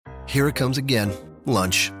Here it comes again.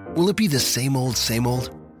 Lunch. Will it be the same old, same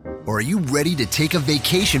old? Or are you ready to take a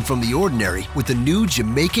vacation from the ordinary with the new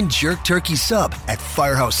Jamaican Jerk Turkey Sub at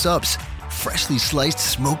Firehouse Subs? Freshly sliced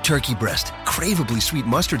smoked turkey breast, craveably sweet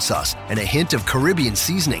mustard sauce, and a hint of Caribbean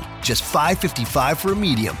seasoning. Just $5.55 for a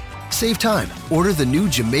medium. Save time. Order the new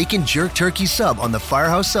Jamaican Jerk Turkey Sub on the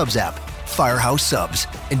Firehouse Subs app. Firehouse Subs.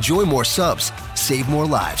 Enjoy more subs. Save more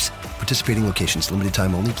lives. Participating locations. Limited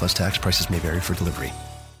time only, plus tax. Prices may vary for delivery.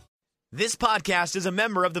 This podcast is a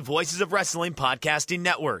member of the Voices of Wrestling Podcasting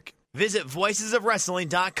Network. Visit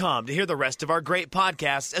voicesofwrestling.com to hear the rest of our great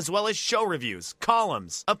podcasts, as well as show reviews,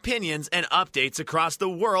 columns, opinions, and updates across the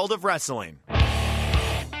world of wrestling.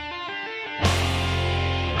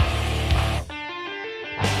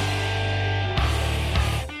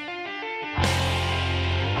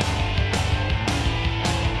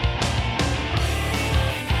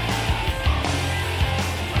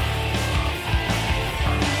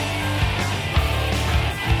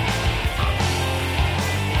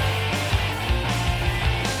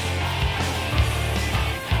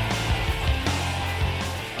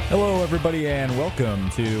 Hello, everybody, and welcome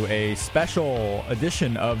to a special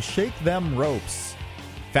edition of Shake Them Ropes,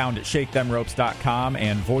 found at shakethemropes.com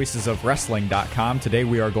and voicesofwrestling.com. Today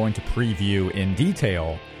we are going to preview in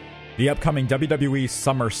detail the upcoming WWE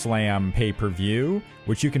SummerSlam pay-per-view,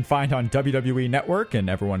 which you can find on WWE Network, and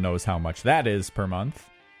everyone knows how much that is per month.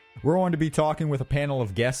 We're going to be talking with a panel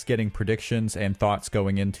of guests, getting predictions and thoughts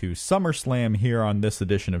going into SummerSlam here on this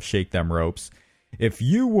edition of Shake Them Ropes. If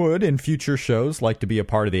you would, in future shows, like to be a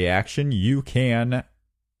part of the action, you can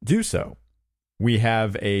do so. We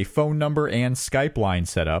have a phone number and Skype line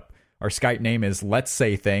set up. Our Skype name is Let's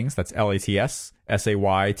Say Things. That's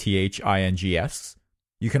LATSSAYTHINGS.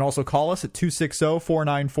 You can also call us at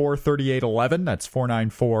 260-494-3811. That's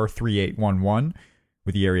 494-3811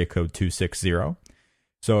 with the area code 260.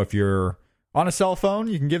 So if you're on a cell phone,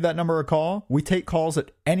 you can give that number a call. We take calls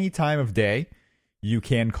at any time of day. You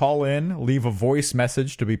can call in, leave a voice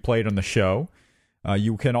message to be played on the show.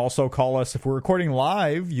 You can also call us if we're recording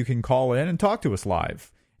live. You can call in and talk to us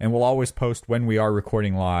live. And we'll always post when we are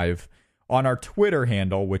recording live on our Twitter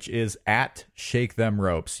handle, which is at Shake Them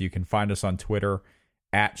Ropes. You can find us on Twitter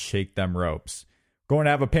at Shake Them Ropes. Going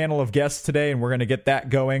to have a panel of guests today, and we're going to get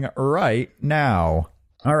that going right now.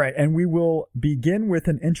 All right, and we will begin with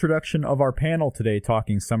an introduction of our panel today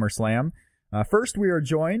talking SummerSlam. First, we are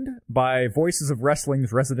joined by Voices of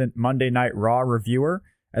Wrestling's resident Monday Night Raw reviewer,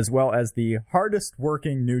 as well as the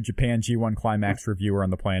hardest-working New Japan G1 Climax reviewer on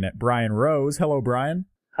the planet, Brian Rose. Hello, Brian.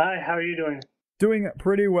 Hi, how are you doing? Doing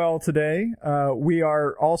pretty well today. We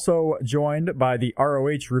are also joined by the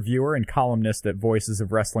ROH reviewer and columnist at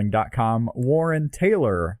voicesofwrestling.com, Warren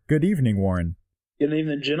Taylor. Good evening, Warren. Good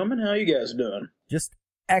evening, gentlemen. How are you guys doing? Just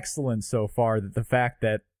excellent so far. The fact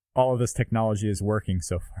that all of this technology is working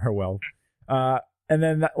so far well. And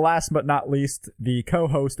then last but not least, the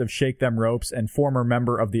co-host of Shake Them Ropes and former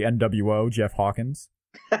member of the NWO, Jeff Hawkins.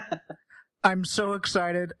 I'm so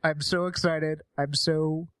excited. I'm so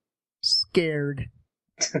scared.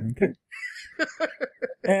 Okay.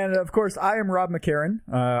 And, of course, I am Rob McCarran,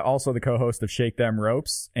 also the co-host of Shake Them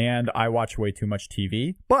Ropes, and I watch way too much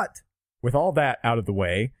TV. But with all that out of the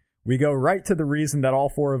way, we go right to the reason that all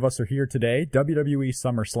four of us are here today. WWE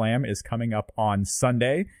SummerSlam is coming up on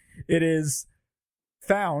Sunday. It is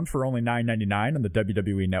found for only $9.99 on the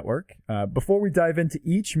WWE Network. Before we dive into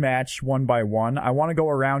each match one by one, I want to go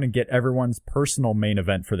around and get everyone's personal main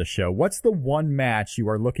event for the show. What's the one match you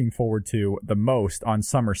are looking forward to the most on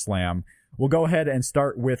SummerSlam? We'll go ahead and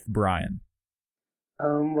start with Brian.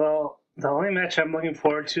 Well, the only match I'm looking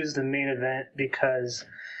forward to is the main event, because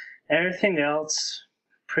everything else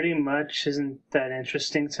pretty much isn't that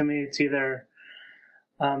interesting to me. It's either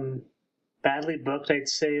badly booked, I'd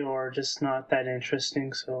say, or just not that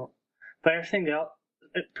interesting. So, but everything else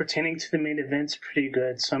pertaining to the main event's pretty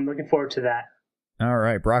good, so I'm looking forward to that. All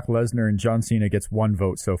right, Brock Lesnar and John Cena gets one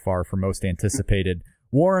vote so far for most anticipated.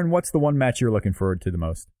 Warren, what's the one match you're looking forward to the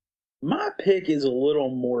most? My pick is a little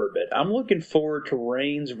morbid. I'm looking forward to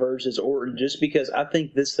Reigns versus Orton just because I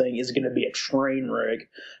think this thing is going to be a train wreck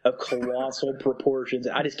of colossal proportions.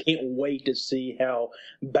 I just can't wait to see how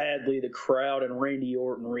badly the crowd and Randy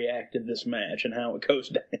Orton react to this match and how it goes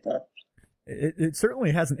down. It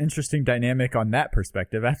certainly has an interesting dynamic on that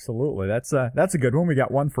perspective. Absolutely. That's a good one. We got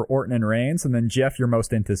one for Orton and Reigns, and then Jeff, your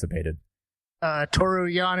most anticipated. Toru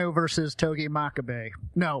Yano versus Togi Makabe.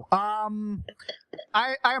 No. I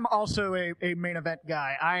am also a main event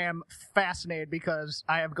guy. I am fascinated because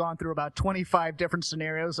I have gone through about 25 different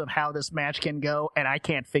scenarios of how this match can go, and I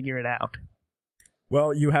can't figure it out.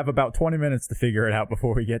 Well, you have about 20 minutes to figure it out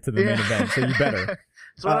before we get to the main event, so you better.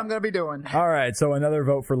 That's what I'm going to be doing. All right, so another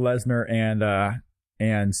vote for Lesnar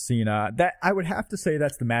and Cena. That I would have to say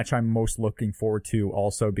that's the match I'm most looking forward to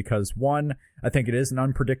also because, one, I think it is an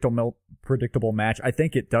unpredictable match. I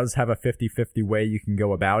think it does have a 50-50 way you can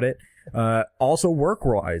go about it. Also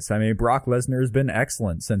work-wise, I mean, Brock Lesnar has been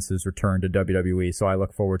excellent since his return to WWE, so I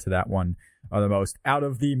look forward to that one the most. Out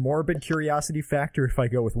of the morbid curiosity factor, if I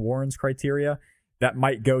go with Warren's criteria, that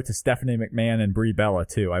might go to Stephanie McMahon and Brie Bella,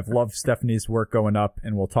 too. I've loved Stephanie's work going up,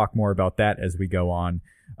 and we'll talk more about that as we go on.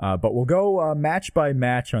 But we'll go match by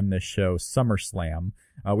match on this show, SummerSlam.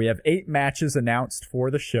 We have 8 matches announced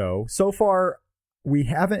for the show. So far, we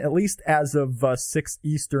haven't, at least as of 6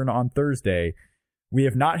 Eastern on Thursday, we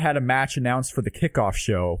have not had a match announced for the kickoff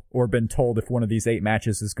show or been told if one of these 8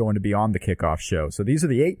 matches is going to be on the kickoff show. So these are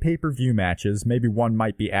the 8 pay-per-view matches. Maybe one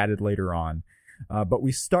might be added later on. But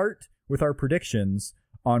we start with our predictions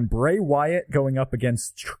on Bray Wyatt going up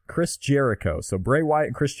against Chris Jericho. So Bray Wyatt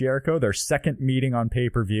and Chris Jericho, their second meeting on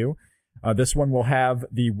pay-per-view. This one will have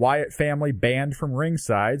the Wyatt family banned from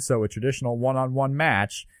ringside, so a traditional one-on-one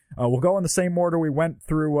match. We'll go in the same order we went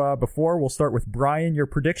through before. We'll start with Brian, your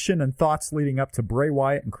prediction and thoughts leading up to Bray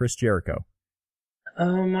Wyatt and Chris Jericho.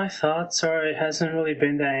 My thoughts are it hasn't really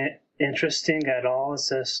been that interesting at all. It's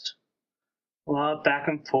just a lot of back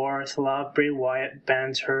and forth, a lot of Bray Wyatt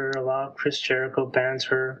bans her, a lot of Chris Jericho bans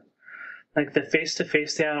her. Like, the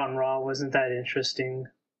face-to-face they had on Raw wasn't that interesting.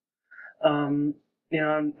 I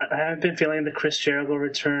haven't been feeling the Chris Jericho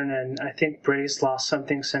return, and I think Bray's lost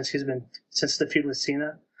something since the feud with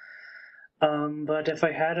Cena. But if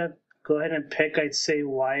I had to go ahead and pick, I'd say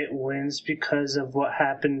Wyatt wins because of what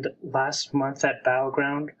happened last month at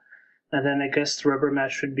Battleground. And then I guess the rubber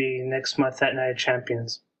match would be next month at Night of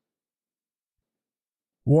Champions.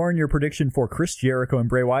 Warren, your prediction for Chris Jericho and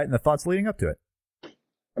Bray Wyatt and the thoughts leading up to it.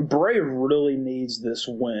 Bray really needs this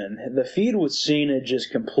win. The feud with Cena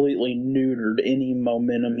just completely neutered any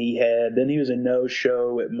momentum he had. Then he was a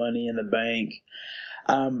no-show at Money in the Bank.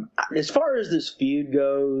 As far as this feud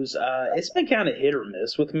goes, it's been kind of hit or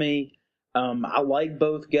miss with me. I like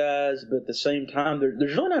both guys, but at the same time,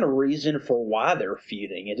 there's really not a reason for why they're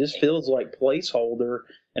feuding. It just feels like placeholder,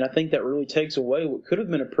 and I think that really takes away what could have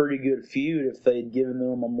been a pretty good feud if they'd given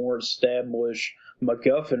them a more established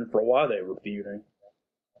MacGuffin for why they were feuding.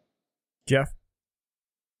 Jeff?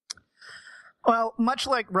 Well, much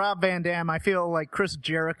like Rob Van Dam, I feel like Chris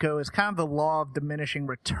Jericho is kind of the law of diminishing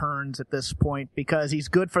returns at this point because he's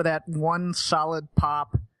good for that one solid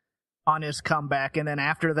pop on his comeback, and then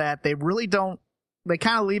after that, they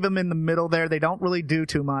kind of leave him in the middle there. They don't really do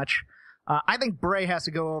too much. I think Bray has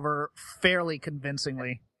to go over fairly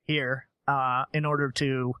convincingly here in order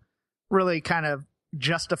to really kind of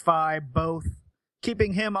justify both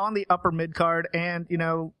keeping him on the upper mid-card and,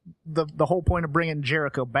 the whole point of bringing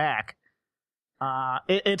Jericho back.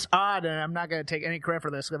 It's odd, and I'm not going to take any credit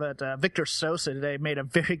for this, but Victor Sosa today made a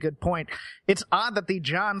very good point. It's odd that the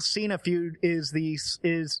John Cena feud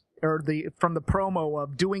from the promo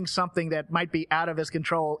of doing something that might be out of his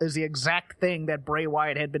control is the exact thing that Bray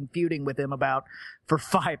Wyatt had been feuding with him about for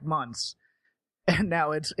 5 months. And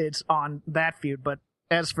now it's on that feud. But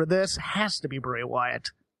as for this, has to be Bray Wyatt.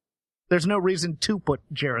 There's no reason to put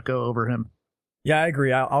Jericho over him. Yeah, I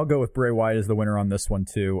agree. I'll go with Bray Wyatt as the winner on this one,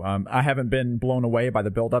 too. I haven't been blown away by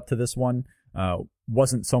the build-up to this one.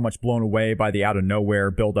 Wasn't so much blown away by the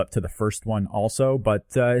out-of-nowhere build-up to the first one also. But,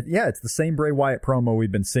 it's the same Bray Wyatt promo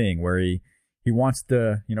we've been seeing where he wants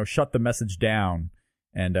to, shut the message down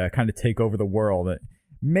and kind of take over the world.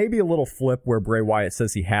 Maybe a little flip where Bray Wyatt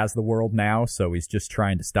says he has the world now, so he's just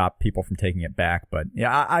trying to stop people from taking it back. But,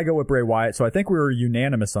 yeah, I go with Bray Wyatt. So I think we were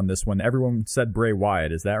unanimous on this one. Everyone said Bray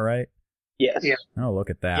Wyatt. Is that right? Yes. Yeah. Oh, look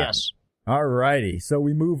at that. Yes. All righty. So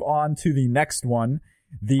we move on to the next one,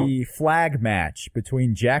 the flag match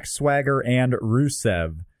between Jack Swagger and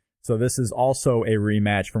Rusev. So this is also a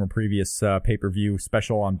rematch from a previous pay-per-view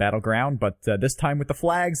special on Battleground, but this time with the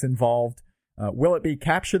flags involved. Will it be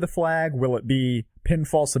capture the flag? Will it be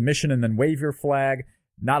pinfall submission and then wave your flag?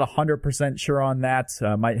 Not 100% sure on that.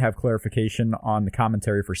 Might have clarification on the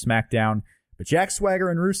commentary for SmackDown. But Jack Swagger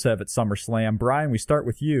and Rusev at SummerSlam. Brian, we start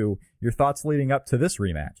with you. Your thoughts leading up to this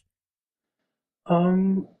rematch?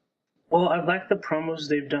 Well, I like the promos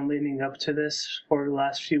they've done leading up to this for the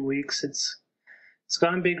last few weeks. It's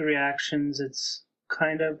gotten big reactions. It's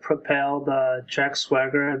kind of propelled Jack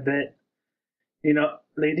Swagger a bit.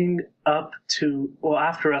 Leading up to,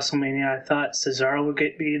 after WrestleMania, I thought Cesaro would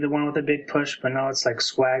be the one with a big push, but now it's like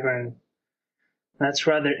Swagger, and that's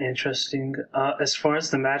rather interesting. As far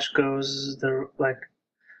as the match goes, like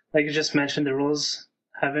you just mentioned, the rules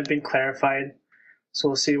haven't been clarified. So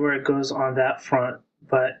we'll see where it goes on that front.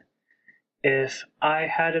 But if I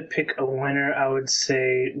had to pick a winner, I would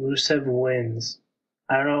say Rusev wins.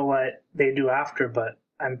 I don't know what they do after, but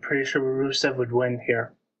I'm pretty sure Rusev would win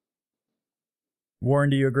here. Warren,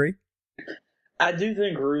 do you agree? I do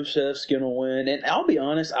think Rusev's going to win, and I'll be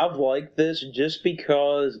honest, I've liked this just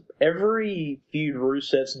because every feud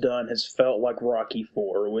Rusev's done has felt like Rocky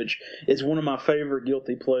IV, which is one of my favorite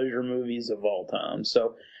guilty pleasure movies of all time.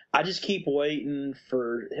 So I just keep waiting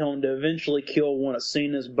for him to eventually kill one of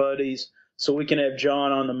Cena's buddies so we can have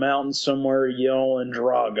John on the mountain somewhere yelling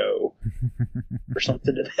Drago or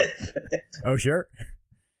something to that effect. Oh, sure.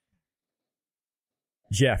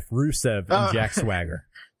 Jeff, Rusev, and Jack Swagger.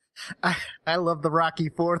 I love the Rocky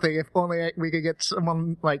IV thing. If only we could get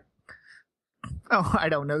someone like, I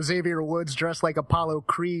don't know, Xavier Woods dressed like Apollo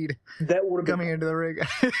Creed. That would have coming into the ring.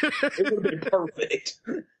 It would have been perfect.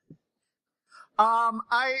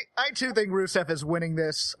 I too think Rusev is winning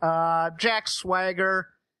this. Jack Swagger,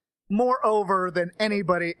 more over than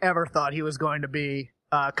anybody ever thought he was going to be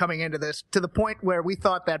coming into this, to the point where we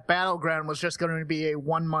thought that Battleground was just going to be a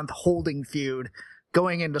 1-month holding feud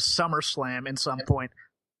going into SummerSlam in some point.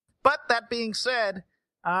 But that being said,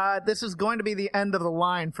 this is going to be the end of the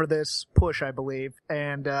line for this push, I believe.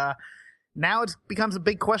 And now it becomes a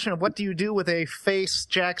big question of what do you do with a face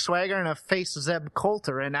Jack Swagger and a face Zeb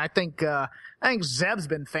Coulter. And I think Zeb's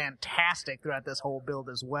been fantastic throughout this whole build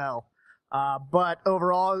as well. But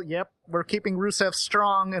overall, yep, we're keeping Rusev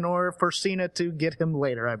strong in order for Cena to get him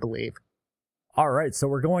later, I believe. All right, so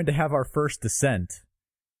we're going to have our first descent,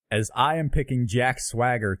 as I am picking Jack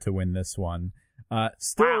Swagger to win this one.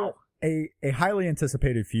 Still a highly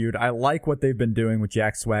anticipated feud. I like what they've been doing with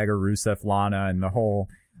Jack Swagger, Rusev, Lana, and the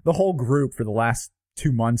whole group for the last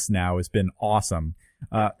 2 months now has been awesome.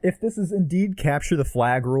 If this is indeed capture the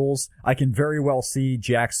flag rules, I can very well see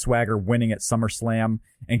Jack Swagger winning at SummerSlam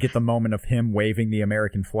and get the moment of him waving the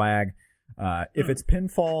American flag. If it's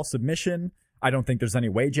pinfall submission, I don't think there's any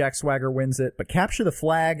way Jack Swagger wins it, but capture the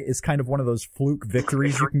flag is kind of one of those fluke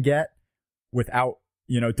victories you can get without,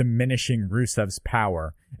 diminishing Rusev's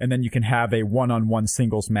power. And then you can have a one-on-one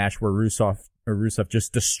singles match where Rusev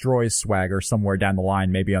just destroys Swagger somewhere down the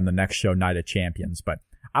line, maybe on the next show, Night of Champions. But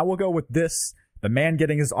I will go with this. The man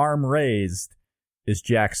getting his arm raised is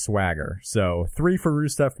Jack Swagger. So 3 for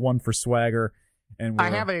Rusev, 1 for Swagger. And I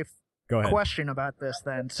have a question about this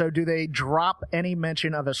then. So do they drop any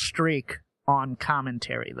mention of a streak on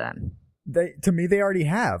commentary then? To me, they already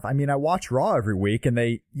have. I mean, I watch Raw every week, and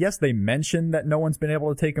they mention that no one's been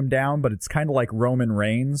able to take him down, but it's kind of like Roman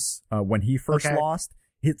Reigns when he first lost.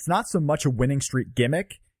 It's not so much a winning streak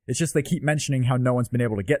gimmick. It's just they keep mentioning how no one's been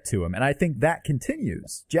able to get to him, and I think that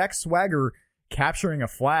continues. Jack Swagger capturing a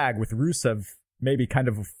flag with Rusev, maybe kind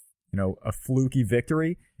of a fluky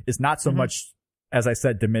victory, is not so much, as I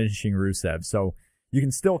said, diminishing Rusev. So you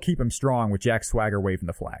can still keep him strong with Jack Swagger waving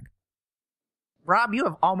the flag. Rob, you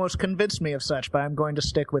have almost convinced me of such, but I'm going to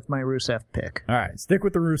stick with my Rusev pick. All right, stick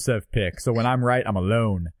with the Rusev pick. So when I'm right, I'm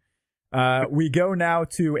alone. We go now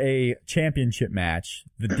to a championship match,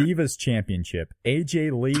 the Divas Championship.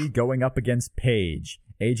 AJ Lee going up against Paige.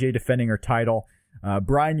 AJ defending her title.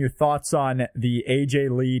 Brian, your thoughts on the AJ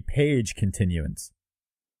Lee Paige continuance?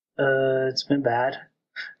 It's been bad,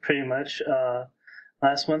 pretty much.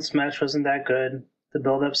 Last month's match wasn't that good. The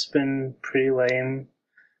build-up's been pretty lame.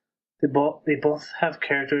 They both have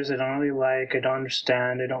characters I don't really like. I don't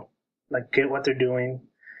understand. I don't get what they're doing.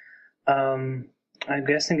 I'm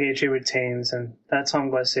guessing AJ retains, and that's all I'm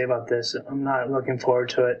going to say about this. I'm not looking forward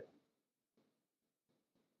to it.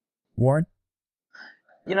 Warren?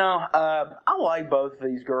 I like both of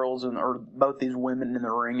these girls or both these women in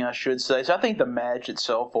the ring, I should say. So I think the match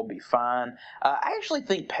itself will be fine. I actually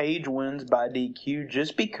think Paige wins by DQ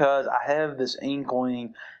just because I have this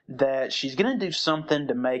inkling that she's going to do something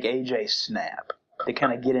to make AJ snap, to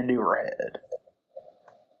kind of get into her head.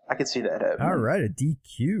 I can see that happening. All right, a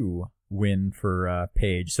DQ win for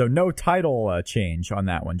Paige. So no title change on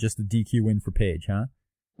that one, just a DQ win for Paige, huh?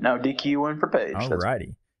 No, DQ win for Paige. All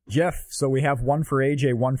righty. Jeff, so we have 1 for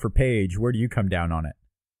AJ, 1 for Paige. Where do you come down on it?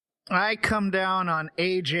 I come down on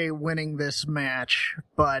AJ winning this match,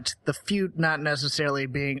 but the feud not necessarily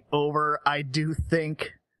being over. I do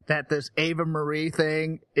think that this Ava Marie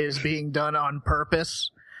thing is being done on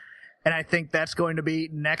purpose, and I think that's going to be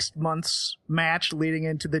next month's match leading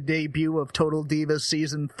into the debut of Total Divas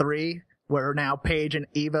Season 3, where now Paige and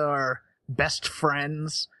Eva are best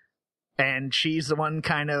friends, and she's the one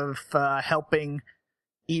kind of helping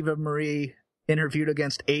Eva Marie interviewed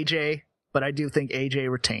against AJ, but I do think AJ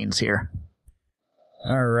retains here.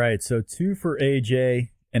 All right, so 2 for AJ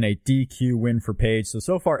and a DQ win for Paige.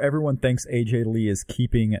 So far, everyone thinks AJ Lee is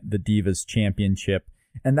keeping the Divas Championship,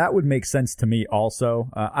 and that would make sense to me also.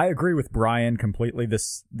 I agree with Brian completely.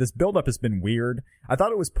 This build-up has been weird. I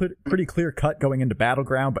thought it was pretty clear-cut going into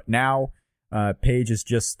Battleground, but now Paige is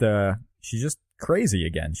just she's just crazy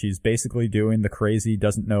again. She's basically doing the crazy,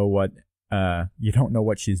 doesn't know what you don't know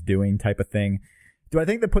what she's doing type of thing. Do I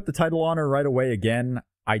think they put the title on her right away again?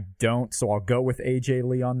 I don't, so I'll go with AJ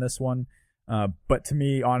Lee on this one. But to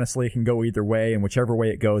me, honestly, it can go either way, and whichever way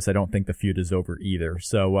it goes, I don't think the feud is over either.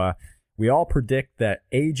 So we all predict that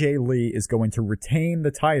AJ Lee is going to retain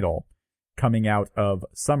the title coming out of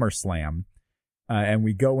SummerSlam. And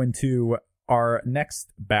we go into our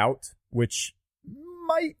next bout, which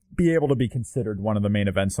might be able to be considered one of the main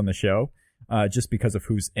events on the show, just because of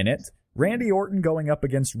who's in it. Randy Orton going up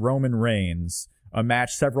against Roman Reigns, a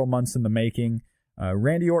match several months in the making.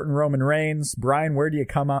 Randy Orton, Roman Reigns. Brian, where do you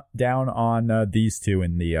come down on these two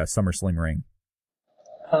in the SummerSlam ring?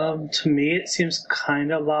 To me, it seems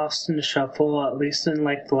kind of lost in the shuffle, at least in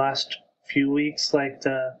like the last few weeks. Like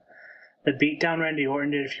the beatdown Randy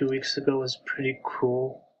Orton did a few weeks ago was pretty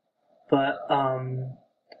cool, but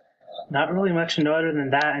not really much to know other than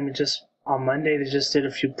that. I mean, just on Monday they just did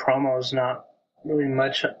a few promos, not really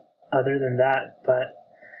much other than that. But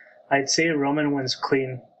I'd say Roman wins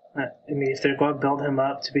clean. I mean, if they're going to build him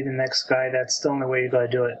up to be the next guy, that's the only way you got to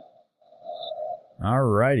do it.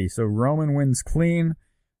 Alrighty, so Roman wins clean.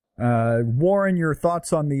 Warren, your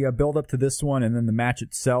thoughts on the build-up to this one and then the match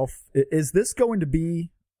itself. Is this going to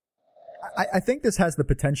be... I think this has the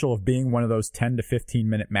potential of being one of those 10 to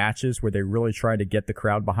 15-minute matches where they really try to get the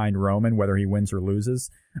crowd behind Roman, whether he wins or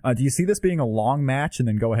loses. Do you see this being a long match? And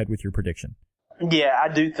then go ahead with your prediction. Yeah,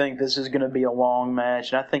 I do think this is going to be a long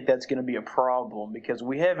match, and I think that's going to be a problem because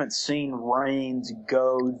we haven't seen Reigns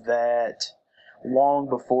go that long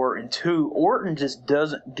before. And two, Orton just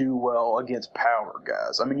doesn't do well against power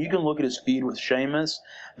guys. I mean, you can look at his feud with Sheamus.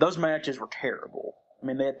 Those matches were terrible. I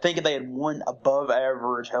mean, they had one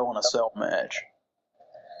above-average Hell in a Cell match.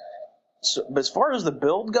 So, but as far as the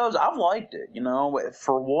build goes, I've liked it. You know,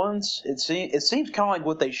 for once, it seems kind of like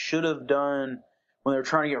what they should have done when they were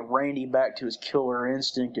trying to get Randy back to his killer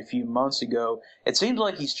instinct a few months ago. It seems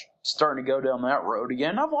like he's starting to go down that road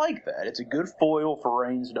again. I like that. It's a good foil for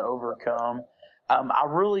Reigns to overcome. I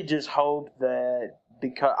really just hope that,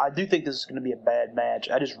 because I do think this is going to be a bad match,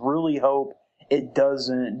 I just really hope it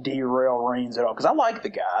doesn't derail Reigns at all. Because I like the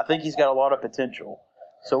guy. I think he's got a lot of potential.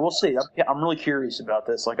 So we'll see. I'm really curious about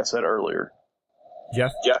this, like I said earlier.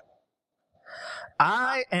 Jeff? Yeah.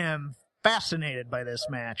 I am fascinated by this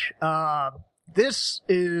match. This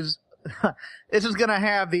is going to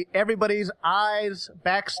have everybody's eyes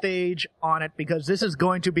backstage on it because this is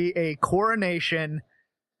going to be a coronation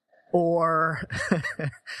or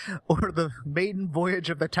the maiden voyage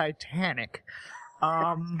of the Titanic.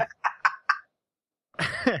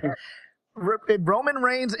 Roman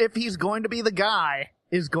Reigns, if he's going to be the guy,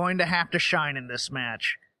 is going to have to shine in this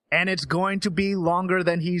match. And it's going to be longer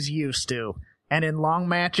than he's used to. And in long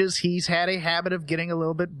matches, he's had a habit of getting a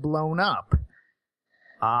little bit blown up.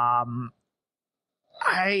 I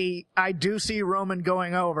do see Roman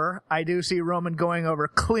going over. I do see Roman going over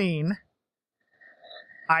clean.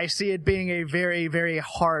 I see it being a very, very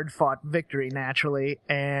hard-fought victory, naturally,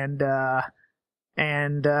 and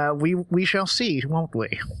we shall see, won't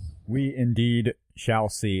we? We indeed shall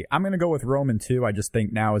see. I'm going to go with Roman, too. I just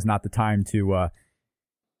think now is not the time to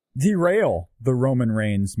derail the Roman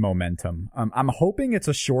Reigns momentum. I'm hoping it's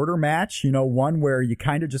a shorter match, one where you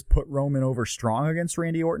kind of just put Roman over strong against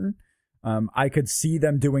Randy Orton. I could see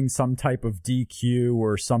them doing some type of DQ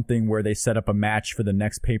or something where they set up a match for the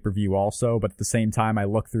next pay-per-view also, but at the same time, I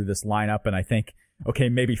look through this lineup and I think, okay,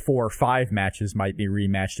 maybe 4 or 5 matches might be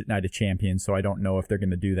rematched at Night of Champions, so I don't know if they're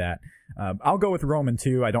going to do that. I'll go with Roman,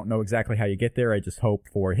 too. I don't know exactly how you get there. I just hope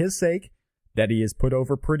for his sake that he is put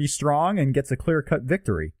over pretty strong and gets a clear-cut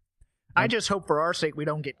victory. I just hope for our sake we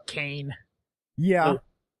don't get Kane. Yeah.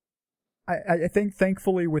 I think,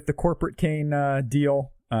 thankfully, with the corporate Kane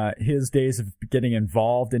deal, his days of getting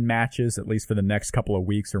involved in matches, at least for the next couple of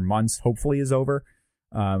weeks or months, hopefully is over.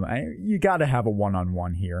 You got to have a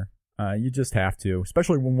one-on-one here. You just have to,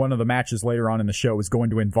 especially when one of the matches later on in the show is going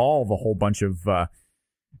to involve a whole bunch of,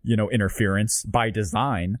 interference by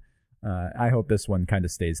design. I hope this one kind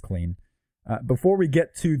of stays clean. Before we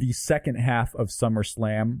get to the second half of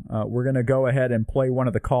SummerSlam, we're going to go ahead and play one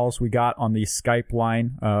of the calls we got on the Skype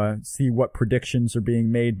line, see what predictions are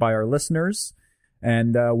being made by our listeners,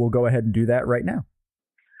 and we'll go ahead and do that right now.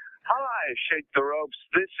 Hi, Shake the Ropes.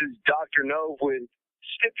 This is Dr. Nove with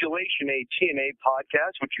Stipulation, a TNA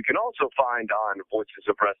podcast, which you can also find on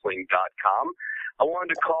voicesofwrestling.com. I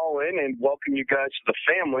wanted to call in and welcome you guys to the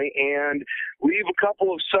family and leave a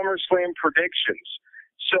couple of SummerSlam predictions.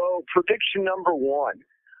 So, prediction number 1.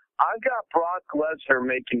 I've got Brock Lesnar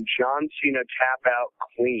making John Cena tap out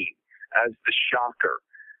clean as the shocker.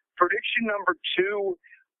 Prediction number 2,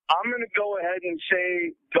 I'm going to go ahead and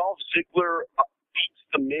say Dolph Ziggler beats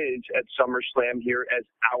The Miz at SummerSlam here as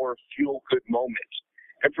our feel-good moment.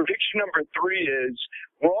 And prediction number 3 is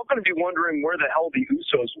we're all going to be wondering where the hell the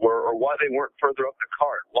Usos were or why they weren't further up the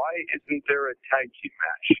card. Why isn't there a tag team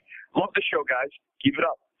match? Love the show, guys. Keep it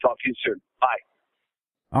up. Talk to you soon. Bye.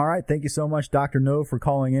 All right. Thank you so much, Dr. No, for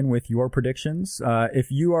calling in with your predictions.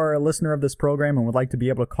 If you are a listener of this program and would like to be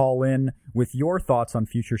able to call in with your thoughts on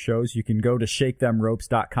future shows, you can go to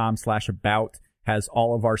shakethemropes.com/about. Has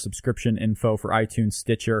all of our subscription info for iTunes,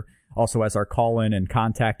 Stitcher, also has our call-in and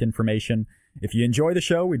contact information. If you enjoy the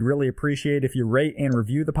show, we'd really appreciate if you rate and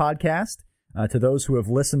review the podcast. To those who have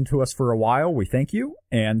listened to us for a while, we thank you.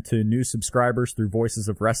 And to new subscribers through Voices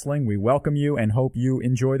of Wrestling, we welcome you and hope you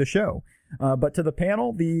enjoy the show. But to the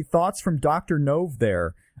panel, the thoughts from Dr. Nove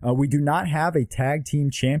there. We do not have a tag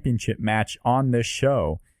team championship match on this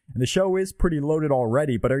show. The show is pretty loaded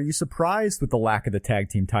already, but are you surprised with the lack of the tag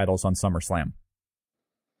team titles on SummerSlam?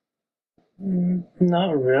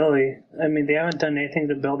 Not really. I mean, they haven't done anything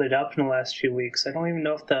to build it up in the last few weeks. I don't even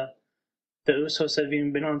know if the Usos have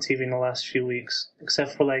even been on TV in the last few weeks,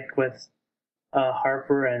 except for like with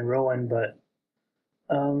Harper and Rowan. But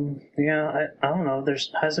I don't know. There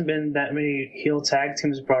hasn't been that many heel tag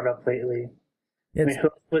teams brought up lately. I mean, who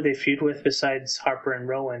would they feud with besides Harper and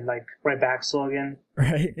Rowan? Like Ryback again?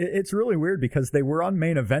 Right. It's really weird because they were on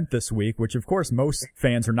Main Event this week, which of course most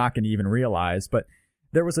fans are not going to even realize, but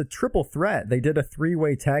there was a triple threat. They did a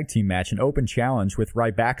 3-way tag team match, an open challenge with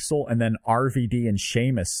Ryback and then RVD and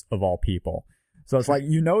Sheamus of all people. So it's like,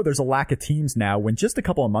 there's a lack of teams now when just a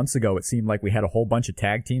couple of months ago it seemed like we had a whole bunch of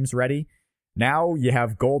tag teams ready. Now you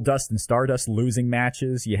have Goldust and Stardust losing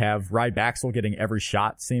matches. You have Ryback getting every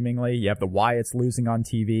shot seemingly. You have the Wyatts losing on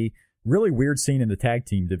TV. Really weird scene in the tag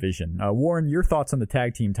team division. Warren, your thoughts on the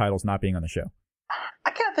tag team titles not being on the show? I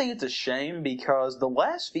kind of think it's a shame because the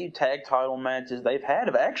last few tag title matches they've had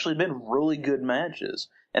have actually been really good matches.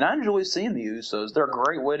 And I enjoy seeing the Usos. They're a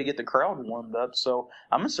great way to get the crowd warmed up. So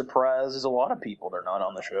I'm surprised there's a lot of people they're not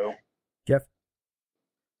on the show. Jeff?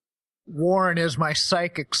 Warren is my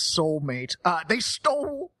psychic soulmate. They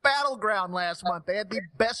stole Battleground last month. They had the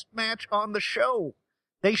best match on the show.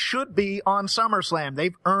 They should be on SummerSlam.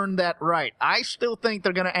 They've earned that right. I still think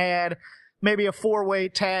they're going to add maybe a 4-way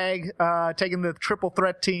tag, taking the triple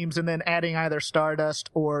threat teams and then adding either Stardust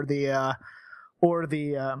or the why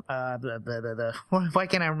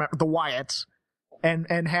can't I remember, the Wyatts,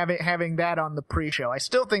 and having that on the pre-show. I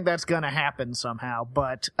still think that's going to happen somehow,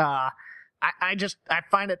 but I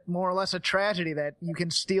find it more or less a tragedy that you can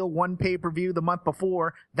steal one pay-per-view the month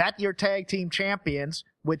before, that your tag team champions,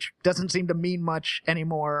 which doesn't seem to mean much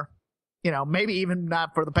anymore, maybe even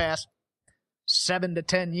not for the past 7 to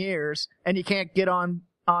 10 years, and you can't get on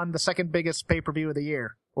the second biggest pay-per-view of the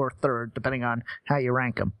year, or third, depending on how you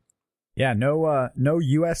rank them. Yeah, no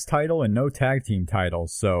U.S. title and no tag team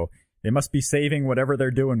titles, so they must be saving whatever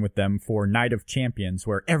they're doing with them for Night of Champions,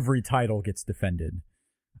 where every title gets defended.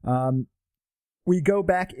 We go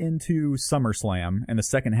back into SummerSlam and the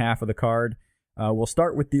second half of the card. We'll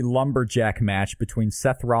start with the Lumberjack match between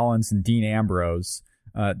Seth Rollins and Dean Ambrose.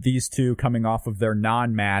 These two coming off of their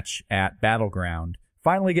non-match at Battleground.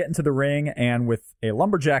 Finally get into the ring, and with a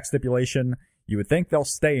Lumberjack stipulation, you would think they'll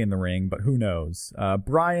stay in the ring, but who knows?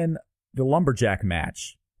 Brian, the Lumberjack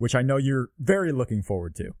match, which I know you're very looking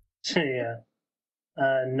forward to. Yeah.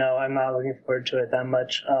 No, I'm not looking forward to it that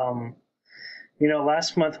much.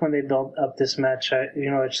 Last month when they built up this match,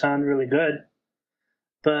 it sounded really good.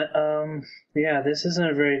 But, this isn't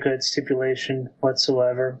a very good stipulation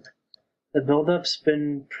whatsoever. The build-up's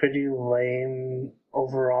been pretty lame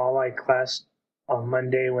overall, like last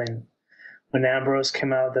Monday when Ambrose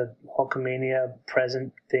came out of the Hulkamania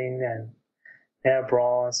present thing and they had a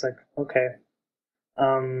brawl. It's like, okay.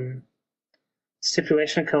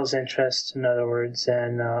 Stipulation kills interest, in other words,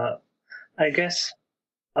 and I guess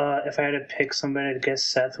if I had to pick somebody, I'd guess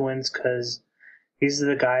Seth wins because he's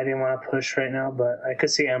the guy they want to push right now, but I could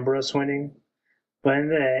see Ambrose winning. But in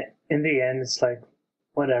the end, it's like,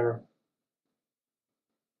 whatever.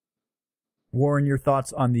 Warren, your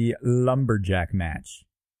thoughts on the Lumberjack match?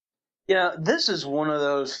 Yeah, this is one of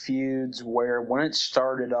those feuds where when it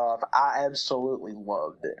started off, I absolutely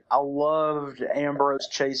loved it. I loved Ambrose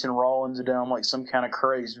chasing Rollins down like some kind of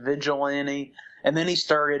crazed vigilante, and then he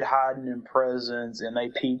started hiding in presence, and they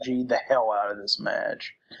PG'd the hell out of this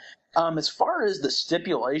match. As far as the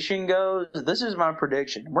stipulation goes, this is my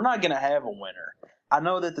prediction. We're not going to have a winner. I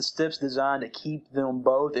know that the stip's designed to keep them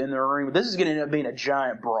both in the ring, but this is going to end up being a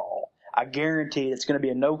giant brawl. I guarantee it's going to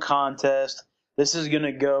be a no contest. This is going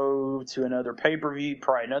to go to another pay-per-view,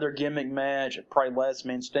 probably another gimmick match, probably last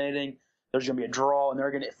man standing. There's going to be a draw, and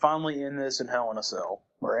they're going to finally end this in Hell in a Cell,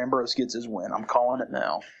 where Ambrose gets his win. I'm calling it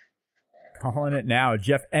now. Calling it now.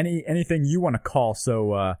 Jeff, anything you want to call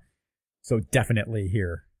so definitely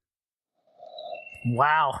here?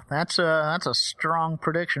 Wow, that's a strong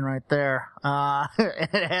prediction right there.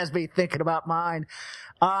 It has me thinking about mine.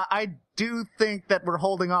 I do think that we're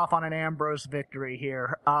holding off on an Ambrose victory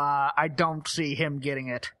here. I don't see him getting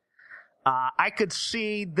it. I could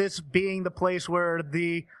see this being the place where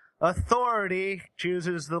the Authority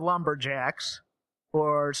chooses the Lumberjacks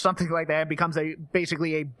or something like that. It becomes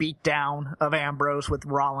basically a beatdown of Ambrose with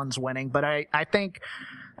Rollins winning. But I think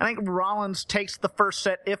Rollins takes the first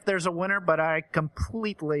set if there's a winner, but I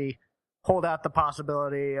completely hold out the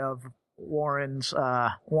possibility of Warren's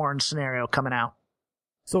scenario coming out.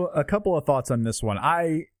 So a couple of thoughts on this one.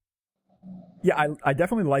 I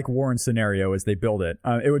definitely like Warren's scenario as they build it.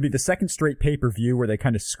 It would be the second straight pay-per-view where they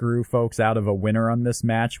kind of screw folks out of a winner on this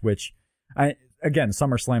match, which, again,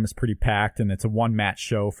 SummerSlam is pretty packed, and it's a one-match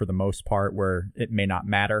show for the most part where it may not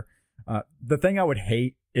matter. The thing I would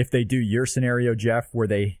hate if they do your scenario, Jeff, where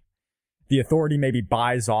the Authority maybe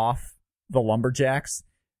buys off the Lumberjacks,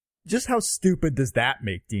 just how stupid does that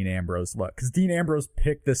make Dean Ambrose look? Because Dean Ambrose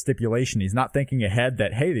picked this stipulation. He's not thinking ahead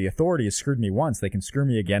that, hey, the Authority has screwed me once. They can screw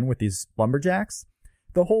me again with these Lumberjacks.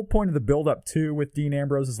 The whole point of the build-up, too, with Dean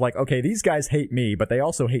Ambrose is like, okay, these guys hate me, but they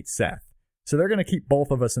also hate Seth. So they're going to keep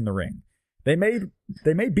both of us in the ring. They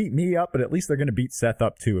may beat me up, but at least they're going to beat Seth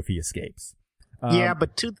up, too, if he escapes. Yeah,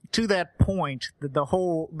 but to that point, the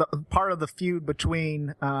part of the feud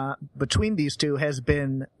between these two has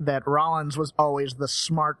been that Rollins was always the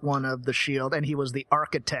smart one of the Shield, and he was the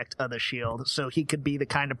architect of the Shield, so he could be the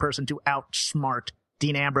kind of person to outsmart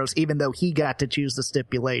Dean Ambrose, even though he got to choose the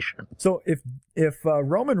stipulation. So if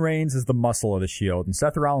Roman Reigns is the muscle of the Shield and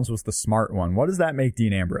Seth Rollins was the smart one, what does that make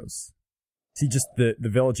Dean Ambrose? Is he just the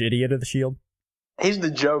village idiot of the Shield? He's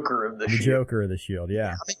the Joker of the Shield. The Joker of the Shield,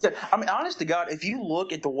 yeah. I mean, honest to God, if you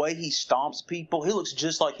look at the way he stomps people, he looks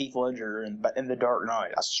just like Heath Ledger in The Dark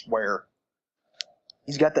Knight, I swear.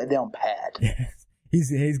 He's got that down pat.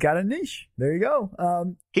 He's got a niche. There you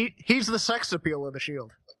go. He's the sex appeal of the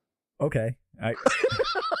Shield. Okay.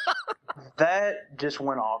 That just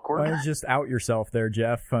went awkward. Why don't you just out yourself there,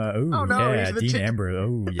 Jeff? No, yeah, Dean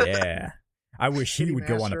Ambrose. Oh, yeah. I wish he would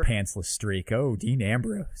go on a pantsless streak. Oh, Dean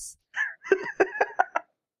Ambrose.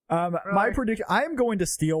 My prediction, I am going to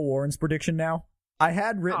steal Warren's prediction now. I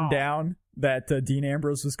had written down that Dean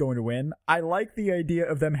Ambrose was going to win. I like the idea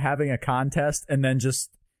of them having a contest and then just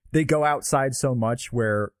they go outside so much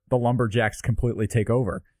where the Lumberjacks completely take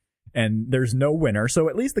over. And there's no winner, so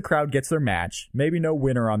at least the crowd gets their match. Maybe no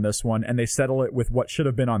winner on this one, and they settle it with what should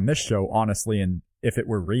have been on this show, honestly, and if it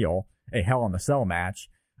were real, a Hell in a Cell match.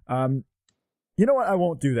 You know what? I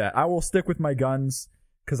won't do that. I will stick with my guns,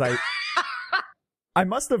 because I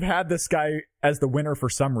must have had this guy as the winner for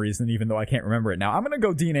some reason, even though I can't remember it now. I'm going to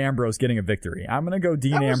go Dean Ambrose getting a victory. I'm going to go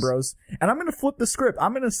Dean Ambrose, and I'm going to flip the script.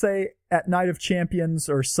 I'm going to say at Night of Champions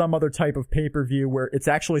or some other type of pay-per-view where it's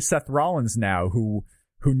actually Seth Rollins now who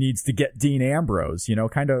needs to get Dean Ambrose, you know,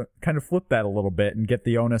 kind of flip that a little bit and get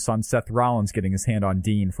the onus on Seth Rollins getting his hand on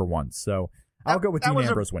Dean for once. So I'll go with Dean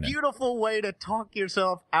Ambrose winning. That was a beautiful way to talk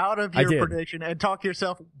yourself out of your prediction and talk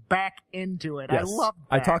yourself back into it. Yes. I love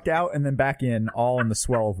that. I talked out and then back in all in the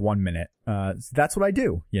swell of 1 minute. So that's what I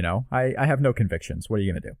do, you know. I have no convictions. What are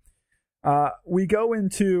you going to do? We go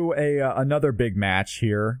into another big match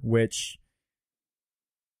here, which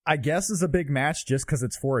I guess is a big match just because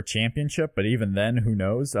it's for a championship, but even then, who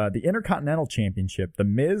knows? The Intercontinental Championship, The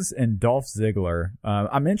Miz and Dolph Ziggler.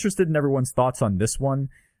 I'm interested in everyone's thoughts on this one.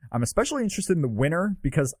 I'm especially interested in the winner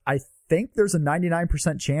because I think there's a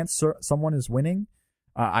 99% chance someone is winning.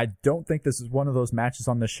 I don't think this is one of those matches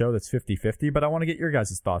on this show that's 50-50, but I want to get your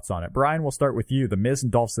guys' thoughts on it. Brian, we'll start with you. The Miz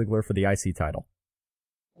and Dolph Ziggler for the IC title.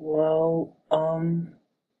 Well, I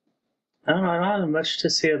don't have much to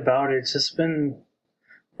say about it. It's just been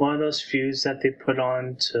one of those feuds that they put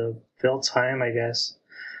on to fill time, I guess.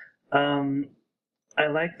 I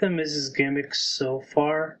like the Miz's gimmick so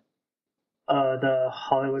far. The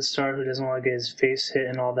Hollywood star who doesn't want to get his face hit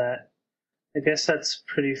and all that. I guess that's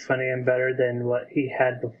pretty funny and better than what he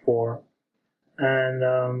had before. And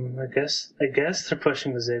I guess they're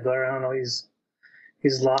pushing Ziggler. I don't know.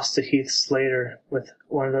 He's lost to Heath Slater with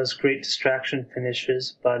one of those great distraction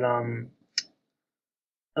finishes, but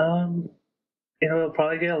it'll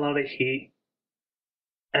probably get a lot of heat.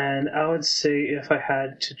 And I would say if I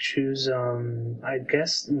had to choose, I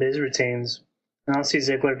guess Miz retains. I don't see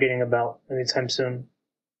Ziggler getting a belt anytime soon.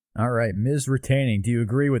 All right, Miz retaining. Do you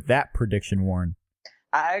agree with that prediction, Warren?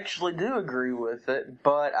 I actually do agree with it,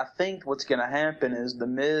 but I think what's going to happen is the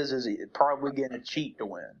Miz is probably going to cheat to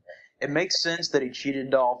win. It makes sense that he cheated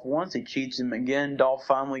Dolph once. He cheats him again. Dolph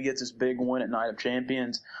finally gets his big win at Night of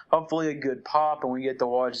Champions. Hopefully a good pop, and we get to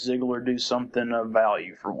watch Ziggler do something of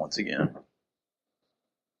value for once again.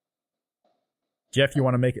 Jeff, you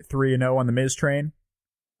want to make it 3-0 on the Miz train?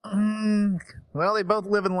 Well, they both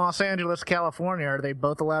live in Los Angeles, California. Are they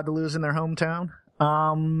both allowed to lose in their hometown?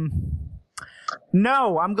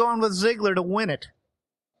 No, I'm going with Ziggler to win it.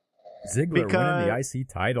 Ziggler winning the IC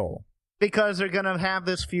title. Because they're going to have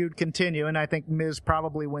this feud continue, and I think Miz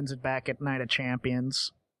probably wins it back at Night of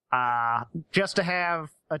Champions. Just to have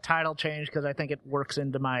a title change, because I think it works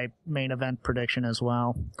into my main event prediction as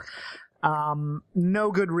well.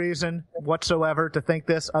 No good reason whatsoever to think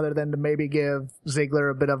this, other than to maybe give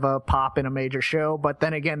Ziggler a bit of a pop in a major show, but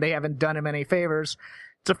then again, they haven't done him any favors.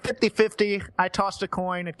 It's a 50-50. I tossed a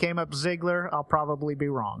coin. It came up Ziggler. I'll probably be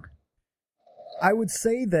wrong. I would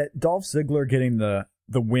say that Dolph Ziggler getting the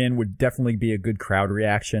win would definitely be a good crowd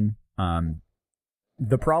reaction.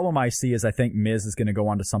 The problem I see is I think Miz is going to go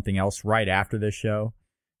on to something else right after this show,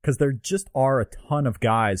 because there just are a ton of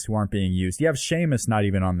guys who aren't being used. You have Sheamus not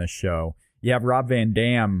even on this show. You have Rob Van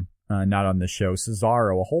Dam not on this show.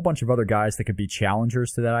 Cesaro, a whole bunch of other guys that could be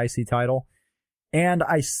challengers to that IC title. And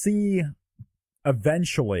I see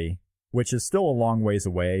eventually, which is still a long ways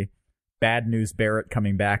away, Bad News Barrett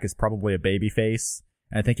coming back is probably a babyface.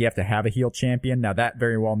 And I think you have to have a heel champion. Now, that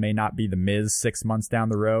very well may not be The Miz 6 months down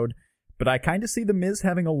the road, but I kind of see The Miz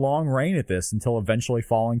having a long reign at this until eventually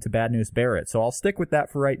falling to Bad News Barrett. So I'll stick with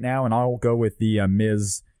that for right now, and I'll go with the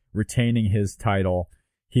Miz retaining his title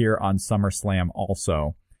here on SummerSlam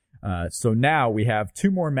also. So now we have 2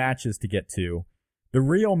 more matches to get to. The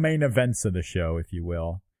real main events of the show, if you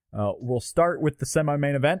will. We'll start with the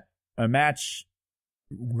semi-main event, a match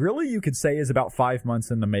really you could say is about 5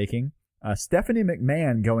 months in the making. Stephanie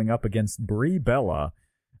McMahon going up against Brie Bella.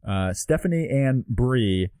 Stephanie and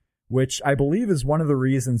Brie, which I believe is one of the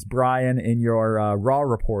reasons, Brian, in your Raw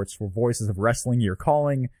reports for Voices of Wrestling, you're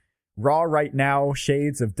calling Raw right now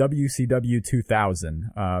shades of WCW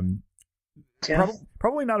 2000.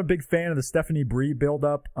 Probably not a big fan of the Stephanie Brie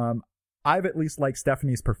build-up. I've at least liked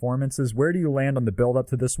Stephanie's performances. Where do you land on the build-up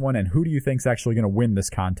to this one, and who do you think's actually going to win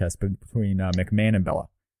this contest between McMahon and Bella?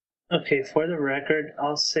 Okay, for the record,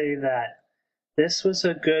 I'll say that this was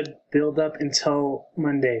a good build-up until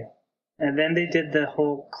Monday. And then they did the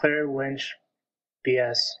whole Claire Lynch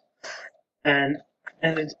BS. And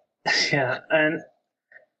it, yeah, and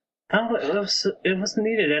I don't know, it wasn't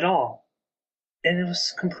needed at all. And it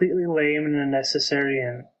was completely lame and unnecessary.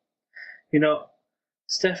 And,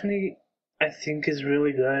 Stephanie, I think, is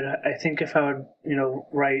really good. I think if I would,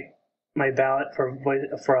 write my ballot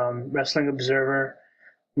from Wrestling Observer,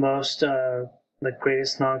 most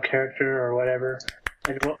greatest non-character or whatever,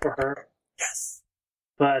 I'd vote for her. Yes.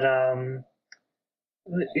 But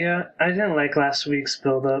yeah, I didn't like last week's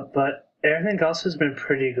build-up, but everything else has been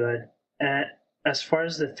pretty good. And as far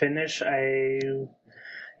as the finish,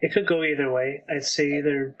 it could go either way. I'd say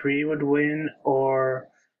either Brie would win or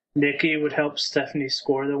Nikki would help Stephanie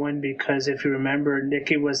score the win, because if you remember,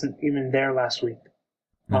 Nikki wasn't even there last week.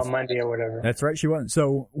 On Monday or whatever. That's right, she wasn't.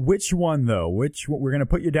 So which one, though? We're going to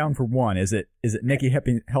put you down for one. Is it Nikki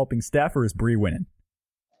helping Steph, or is Brie winning?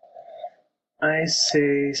 I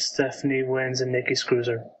say Stephanie wins and Nikki screws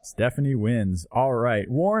her. Stephanie wins. All right.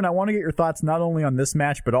 Warren, I want to get your thoughts not only on this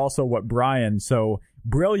match, but also what Brian so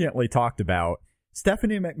brilliantly talked about.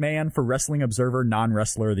 Stephanie McMahon for Wrestling Observer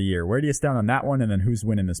Non-Wrestler of the Year. Where do you stand on that one, and then who's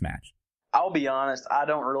winning this match? I'll be honest, I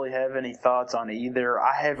don't really have any thoughts on either.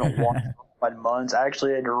 I haven't watched in months. I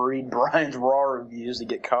actually had to read Brian's Raw reviews to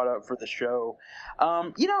get caught up for the show.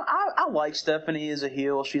 I like Stephanie as a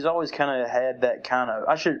heel. She's always kind of had that kind of,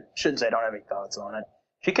 I shouldn't say I don't have any thoughts on it.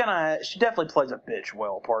 She definitely plays a bitch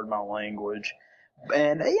well, pardon my language.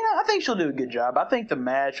 And, I think she'll do a good job. I think the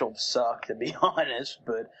match will suck, to be honest,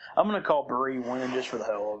 but I'm going to call Brie winning just for the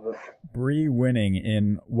hell of it. Brie winning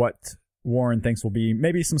in what Warren thinks will be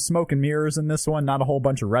maybe some smoke and mirrors in this one. Not a whole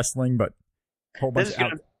bunch of wrestling, but a whole bunch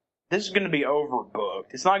This is going to be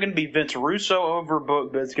overbooked. It's not going to be Vince Russo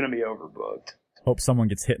overbooked, but it's going to be overbooked. Hope someone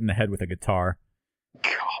gets hit in the head with a guitar.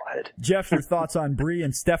 God. Jeff, your thoughts on Brie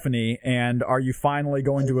and Stephanie, and are you finally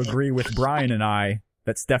going to agree with Brian and I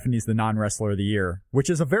that Stephanie's the non-wrestler of the year? Which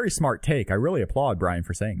is a very smart take. I really applaud Brian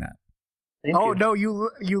for saying that. Thank you. No,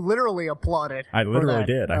 you literally applauded. I literally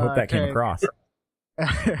did. I hope that came across.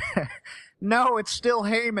 No, it's still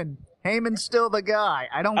Heyman. Heyman's still the guy.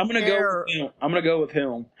 I don't care. I'm gonna go with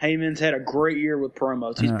him. Heyman's had a great year with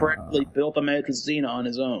promos. He's practically built a match with Cena on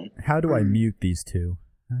his own. How do I mute these two?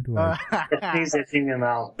 How do I? He's itching him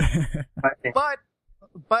out.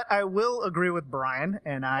 But I will agree with Brian,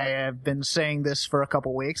 and I have been saying this for a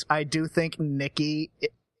couple weeks. I do think Nikki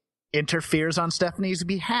interferes on Stephanie's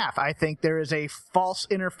behalf. I think there is a false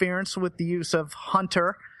interference with the use of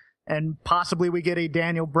Hunter, and possibly we get a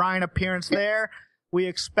Daniel Bryan appearance there. We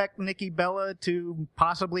expect Nikki Bella to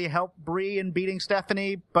possibly help Brie in beating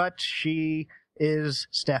Stephanie, but she is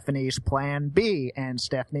Stephanie's plan B, and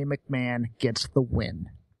Stephanie McMahon gets the win.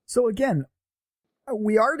 So again,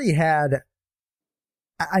 we already had...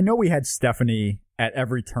 I know we had Stephanie at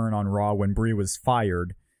every turn on Raw when Brie was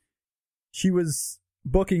fired. She was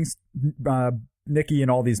booking Nikki in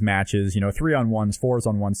all these matches, 3-on-1s,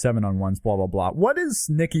 4s-on-1s, 7-on-1s, blah, blah, blah. What is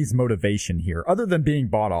Nikki's motivation here, other than being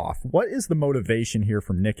bought off? What is the motivation here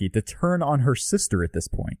from Nikki to turn on her sister at this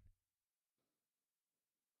point?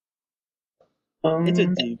 It's a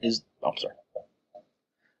deep. I'm sorry.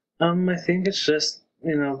 I think it's just,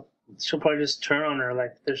 she'll probably just turn on her.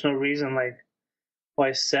 Like, there's no reason,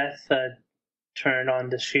 why Seth turned on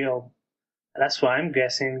the Shield. That's what I'm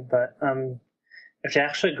guessing, but if to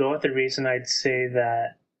actually go with the reason, I'd say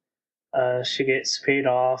that she gets paid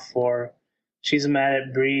off, or she's mad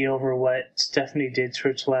at Brie over what Stephanie did to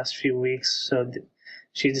her the last few weeks, so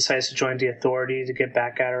she decides to join the Authority to get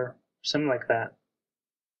back at her, something like that.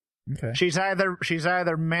 Okay. She's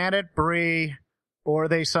either mad at Brie, or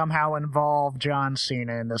they somehow involve John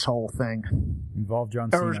Cena in this whole thing. Involve John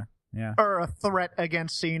Cena. Yeah. Or a threat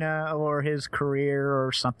against Cena or his career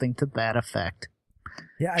or something to that effect.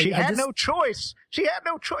 Yeah, she had no choice. She had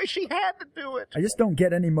no choice. She had to do it. I just don't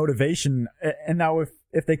get any motivation. And now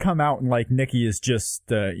if they come out and Nikki is just,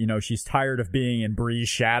 she's tired of being in Brie's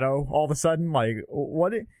shadow all of a sudden,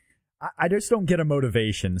 what? I just don't get a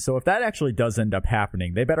motivation. So if that actually does end up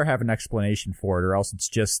happening, they better have an explanation for it, or else it's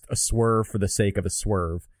just a swerve for the sake of a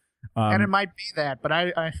swerve. And it might be that, but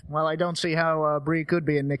I don't see how Brie could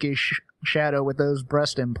be in Nikki's shadow with those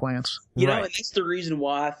breast implants. And that's the reason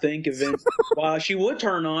why I think why she would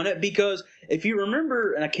turn on it, because if you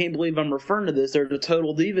remember, and I can't believe I'm referring to this, there's a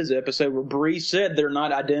Total Divas episode where Brie said they're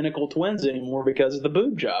not identical twins anymore because of the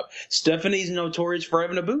boob job. Stephanie's notorious for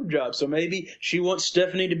having a boob job, so maybe she wants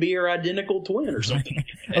Stephanie to be her identical twin or something.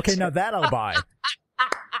 Okay, now that I'll buy.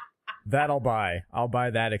 I'll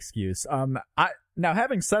buy that excuse. Now,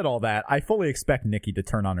 having said all that, I fully expect Nikki to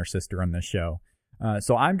turn on her sister on this show.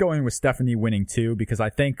 So I'm going with Stephanie winning too, because I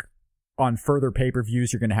think on further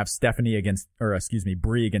pay-per-views, you're going to have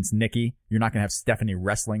Brie against Nikki. You're not going to have Stephanie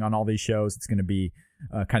wrestling on all these shows. It's going to be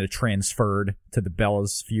kind of transferred to the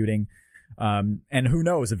Bellas feuding. And who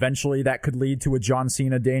knows, eventually that could lead to a John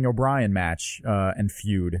Cena, Daniel Bryan match and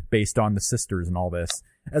feud based on the sisters and all this,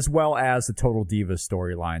 as well as the Total Divas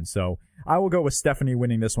storyline. So I will go with Stephanie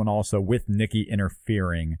winning this one also, with Nikki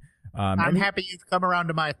interfering. I'm happy you've come around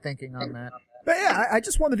to my thinking on that. But yeah, I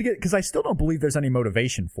just wanted to get, because I still don't believe there's any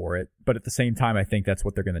motivation for it, but at the same time, I think that's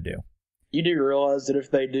what they're going to do. You do realize that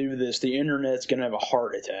if they do this, the internet's going to have a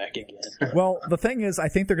heart attack again. Well, the thing is, I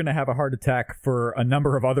think they're going to have a heart attack for a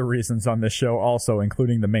number of other reasons on this show also,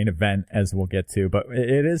 including the main event, as we'll get to. But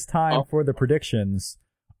it is time for the predictions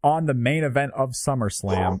on the main event of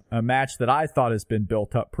SummerSlam, a match that I thought has been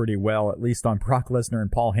built up pretty well, at least on Brock Lesnar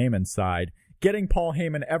and Paul Heyman's side, getting Paul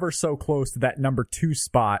Heyman ever so close to that number 2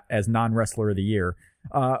 spot as non-wrestler of the year.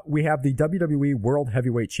 We have the WWE World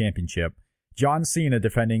Heavyweight Championship. John Cena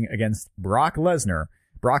defending against Brock Lesnar.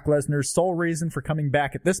 Brock Lesnar's sole reason for coming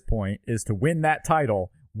back at this point is to win that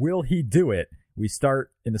title. Will he do it? We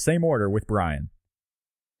start in the same order with Brian.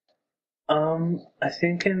 I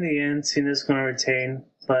think in the end, Cena's going to retain,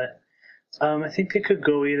 but I think it could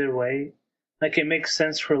go either way. It makes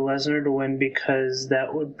sense for Lesnar to win because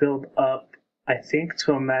that would build up, I think,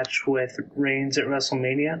 to a match with Reigns at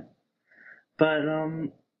WrestleMania. But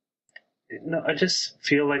no, I just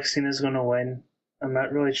feel like Cena's going to win. I'm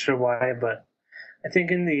not really sure why, but I think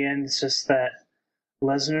in the end, it's just that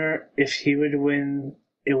Lesnar, if he would win,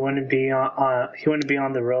 he wouldn't be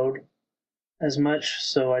on the road as much.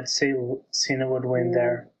 So I'd say Cena would win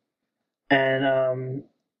there. And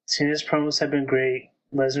Cena's promos have been great.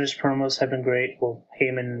 Lesnar's promos have been great. Well,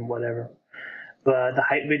 Heyman and whatever. But the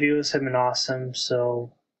hype videos have been awesome.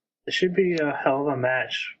 So it should be a hell of a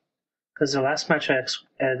match. Because the last match at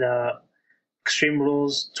Extreme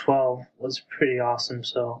Rules 12 was pretty awesome,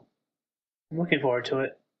 so I'm looking forward to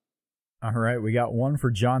it. All right, we got one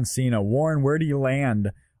for John Cena. Warren, where do you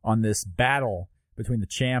land on this battle between the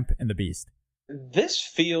champ and the beast? This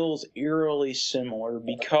feels eerily similar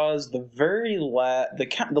because the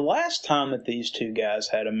last time that these two guys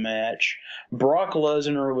had a match, Brock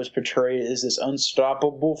Lesnar was portrayed as this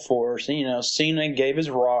unstoppable force. You know, Cena gave his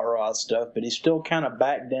rah-rah stuff, but he still kind of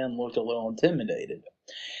backed down, looked a little intimidated.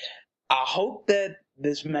 I hope that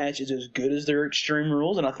this match is as good as their Extreme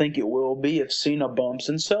Rules, and I think it will be if Cena bumps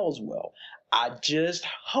and sells well. I just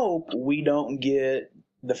hope we don't get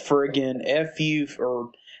the friggin' FU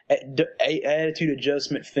or attitude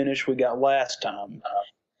adjustment finish we got last time.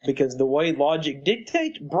 Because the way logic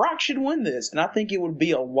dictates, Brock should win this. And I think it would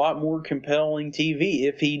be a lot more compelling TV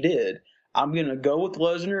if he did. I'm going to go with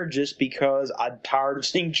Lesnar just because I'm tired of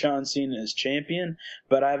seeing John Cena as champion,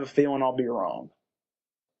 but I have a feeling I'll be wrong.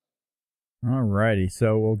 Alrighty,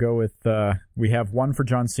 so we'll go with, we have one for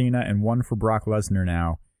John Cena and one for Brock Lesnar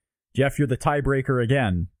now. Jeff, you're the tiebreaker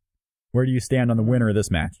again. Where do you stand on the winner of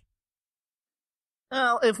this match?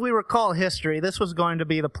 Well, if we recall history, this was going to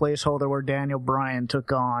be the placeholder where Daniel Bryan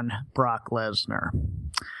took on Brock Lesnar.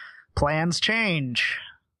 Plans change.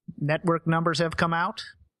 Network numbers have come out.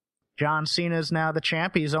 John Cena is now the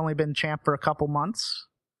champ. He's only been champ for a couple months.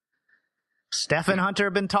 Stephen Hunter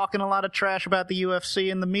have been talking a lot of trash about the UFC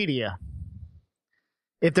in the media.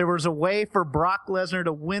 If there was a way for Brock Lesnar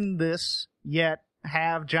to win this, yet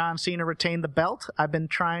have John Cena retain the belt, I've been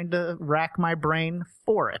trying to rack my brain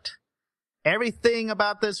for it. Everything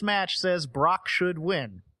about this match says Brock should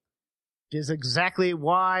win, which is exactly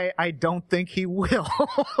why I don't think he will.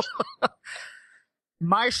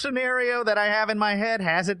 My scenario that I have in my head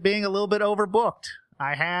has it being a little bit overbooked.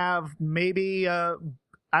 I have maybe, I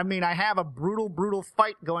have a brutal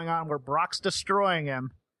fight going on where Brock's destroying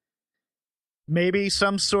him. Maybe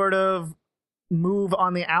some sort of move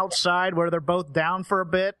on the outside where they're both down for a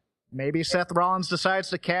bit. Maybe Seth Rollins decides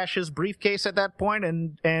to cash his briefcase at that point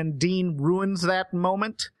and Dean ruins that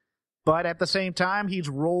moment. But at the same time, he's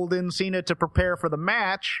rolled in Cena to prepare for the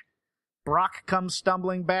match. Brock comes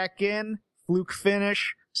stumbling back in, fluke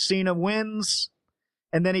finish, Cena wins,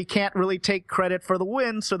 and then he can't really take credit for the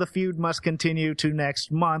win, so the feud must continue to next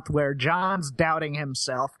month where John's doubting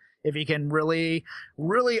himself if he can really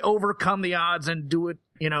overcome the odds and do it,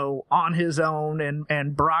 on his own,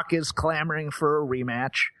 and Brock is clamoring for a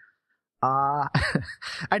rematch.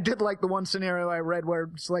 I did like the one scenario I read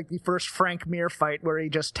where it's like the first Frank Mir fight where he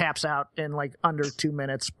just taps out in like under 2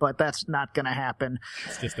 minutes, but that's not going to happen.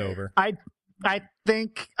 It's just over. I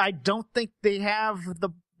don't think they have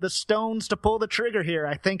the stones to pull the trigger here.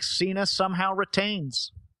 I think Cena somehow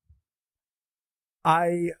retains.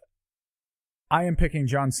 I am picking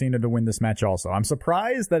John Cena to win this match also. I'm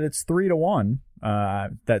surprised that it's 3-1,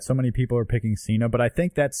 that so many people are picking Cena, but I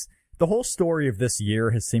think that's the whole story of this year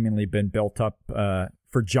has seemingly been built up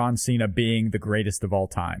for John Cena being the greatest of all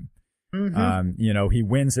time. Mm-hmm. He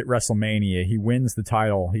wins at WrestleMania. He wins the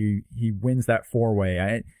title. He wins that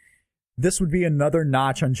four-way. This would be another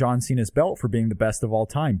notch on John Cena's belt for being the best of all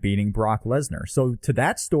time, beating Brock Lesnar. So to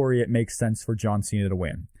that story, it makes sense for John Cena to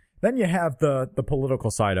win. Then you have the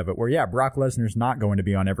political side of it where, yeah, Brock Lesnar's not going to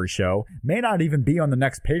be on every show, may not even be on the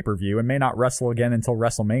next pay-per-view, and may not wrestle again until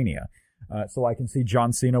WrestleMania. So I can see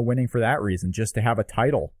John Cena winning for that reason, just to have a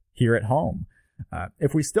title here at home.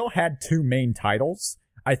 If we still had two main titles,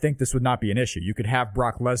 I think this would not be an issue. You could have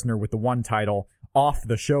Brock Lesnar with the one title off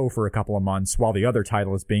the show for a couple of months while the other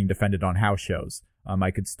title is being defended on house shows.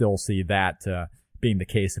 I could still see that being the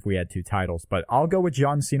case if we had two titles. But I'll go with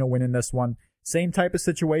John Cena winning this one. Same type of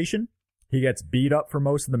situation. He gets beat up for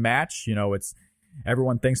most of the match.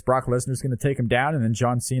 Everyone thinks Brock Lesnar's going to take him down, and then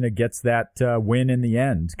John Cena gets that win in the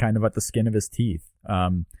end, kind of at the skin of his teeth.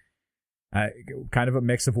 Kind of a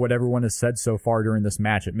mix of what everyone has said so far during this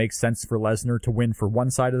match. It makes sense for Lesnar to win for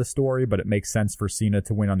one side of the story, but it makes sense for Cena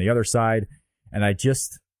to win on the other side. And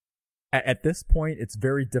at this point, it's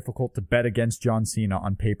very difficult to bet against John Cena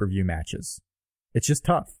on pay-per-view matches. It's just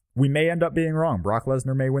tough. We may end up being wrong. Brock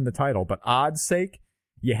Lesnar may win the title, but odds sake,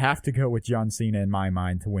 you have to go with John Cena in my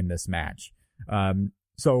mind to win this match.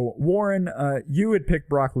 So Warren, you had picked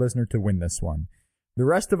Brock Lesnar to win this one. The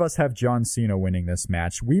rest of us have John Cena winning this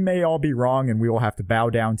match. We may all be wrong, and we will have to bow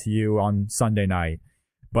down to you on Sunday night.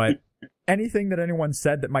 But anything that anyone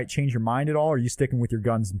said that might change your mind at all, or are you sticking with your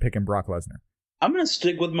guns and picking Brock Lesnar? I'm going to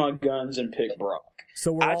stick with my guns and pick Brock.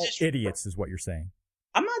 So we're all idiots, is what you're saying.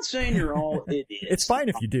 I'm not saying you're all idiots. It's fine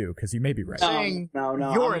if you do, because you may be right. No.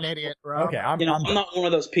 You're an idiot, bro. Okay, I'm not one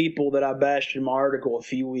of those people that I bashed in my article a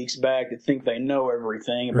few weeks back that think they know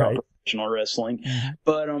everything about professional wrestling. Mm-hmm.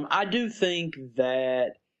 But I do think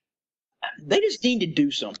that they just need to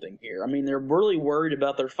do something here. I mean, they're really worried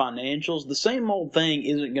about their financials. The same old thing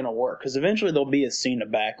isn't going to work because eventually there'll be a Cena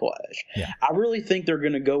backlash. Yeah. I really think they're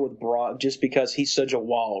going to go with Brock just because he's such a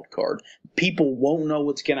wild card. People won't know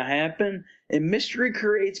what's going to happen, and mystery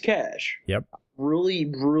creates cash. Yep.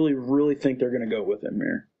 Really, really, really think they're going to go with him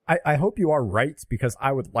here. I hope you are right, because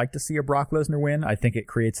I would like to see a Brock Lesnar win. I think it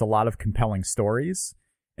creates a lot of compelling stories.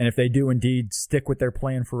 And if they do indeed stick with their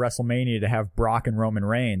plan for WrestleMania to have Brock and Roman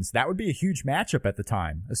Reigns, that would be a huge matchup at the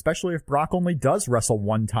time, especially if Brock only does wrestle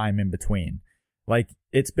one time in between. Like,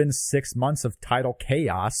 it's been 6 months of title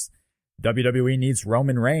chaos. WWE needs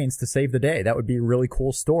Roman Reigns to save the day. That would be a really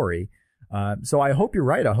cool story. So I hope you're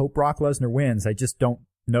right. I hope Brock Lesnar wins. I just don't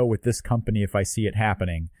know with this company if I see it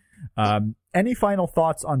happening. Any final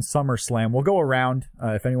thoughts on SummerSlam? We'll go around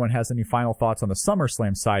if anyone has any final thoughts on the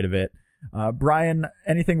SummerSlam side of it. Brian,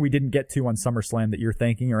 anything we didn't get to on SummerSlam that you're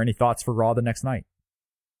thinking, or any thoughts for Raw the next night?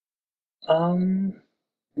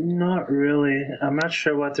 Not really. I'm not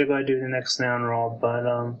sure what they're going to do the next night on Raw, but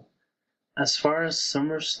as far as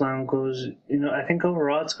SummerSlam goes, I think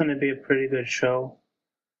overall it's going to be a pretty good show.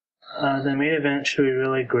 The main event should be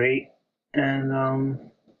really great, and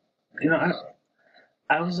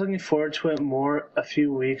I was looking forward to it more a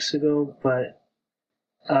few weeks ago, but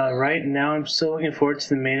right now I'm still looking forward to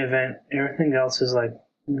the main event. Everything else is like,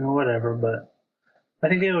 whatever, but I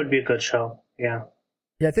think it would be a good show. Yeah.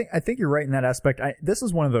 Yeah, I think you're right in that aspect. This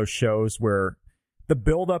is one of those shows where the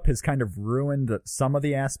build-up has kind of ruined some of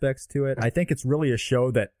the aspects to it. I think it's really a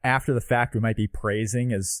show that after the fact we might be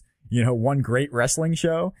praising as, one great wrestling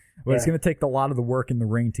show, but It's going to take a lot of the work in the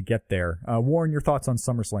ring to get there. Warren, your thoughts on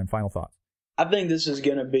SummerSlam, final thoughts? I think this is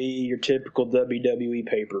going to be your typical WWE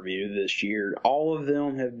pay-per-view this year. All of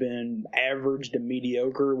them have been average to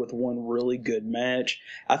mediocre with one really good match.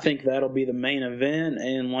 I think that'll be the main event,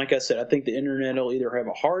 and like I said, I think the internet will either have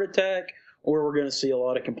a heart attack or we're going to see a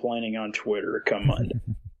lot of complaining on Twitter come Monday.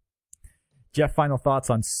 Jeff, final thoughts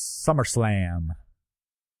on SummerSlam?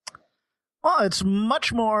 Well, it's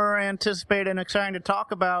much more anticipated and exciting to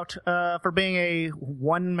talk about for being a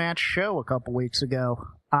one-match show a couple weeks ago.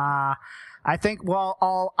 I think while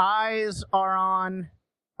all eyes are on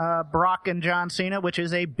Brock and John Cena, which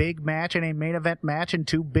is a big match and a main event match and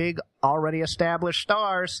two big already established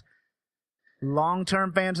stars,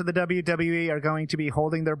 long-term fans of the WWE are going to be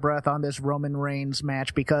holding their breath on this Roman Reigns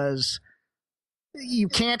match, because you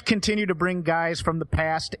can't continue to bring guys from the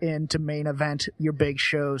past in to main event your big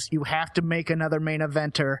shows. You have to make another main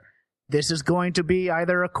eventer. This is going to be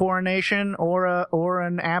either a coronation or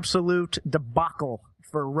an absolute debacle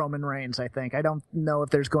for Roman Reigns, I think. I don't know if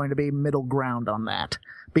there's going to be middle ground on that,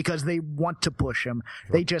 because they want to push him.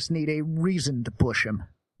 They just need a reason to push him.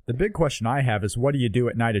 The big question I have is, what do you do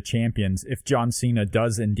at Night of Champions if John Cena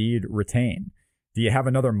does indeed retain? Do you have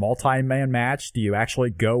another multi-man match? Do you actually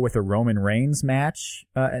go with a Roman Reigns match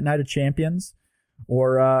at Night of Champions?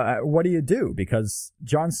 Or what do you do? Because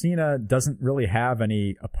John Cena doesn't really have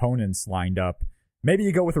any opponents lined up. Maybe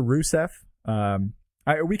you go with a Rusev.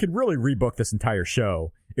 We could really rebook this entire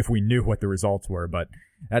show if we knew what the results were, but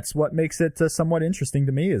that's what makes it somewhat interesting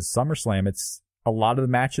to me is SummerSlam. It's a lot of the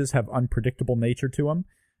matches have unpredictable nature to them.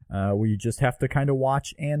 We just have to kind of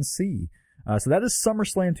watch and see. So that is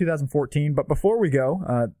SummerSlam 2014. But before we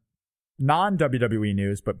go, non-WWE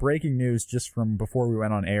news, but breaking news just from before we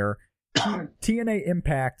went on air, TNA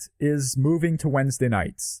Impact is moving to Wednesday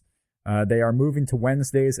nights. They are moving to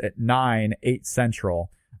Wednesdays at 9, 8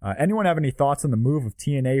 Central. Anyone have any thoughts on the move of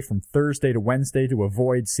TNA from Thursday to Wednesday to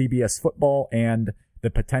avoid CBS football and the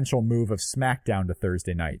potential move of SmackDown to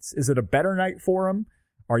Thursday nights? Is it a better night for them?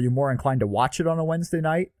 Are you more inclined to watch it on a Wednesday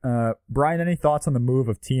night? Brian, any thoughts on the move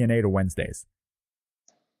of TNA to Wednesdays?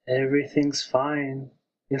 Everything's fine.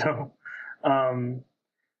 I don't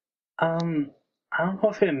know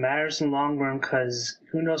if it matters in the long run, because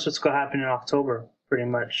who knows what's going to happen in October, pretty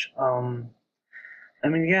much. I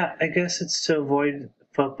guess it's to avoid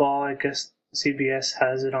football. I guess CBS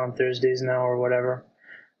has it on Thursdays now or whatever,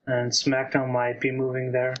 and SmackDown might be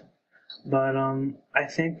moving there. But I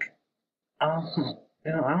think, I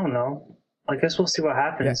don't know. I guess we'll see what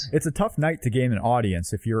happens. Yeah, it's a tough night to gain an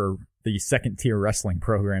audience if you're the second-tier wrestling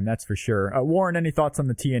program, that's for sure. Warren, any thoughts on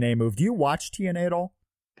the TNA move? Do you watch TNA at all?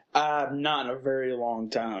 Not in a very long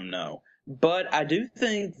time, no. But I do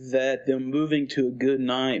think that them moving to a good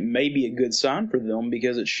night may be a good sign for them,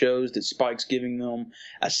 because it shows that Spike's giving them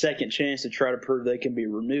a second chance to try to prove they can be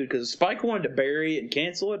renewed. Because if Spike wanted to bury it and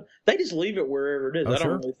cancel it, they just leave it wherever it is. I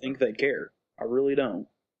don't really think they care. I really don't.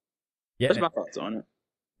 Yeah, that's my thoughts on it.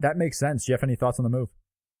 That makes sense. Jeff, any thoughts on the move?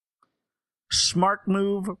 Smart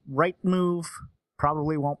move, right move,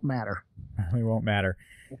 probably won't matter. Probably won't matter.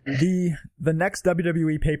 The next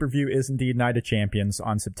WWE pay-per-view is indeed Night of Champions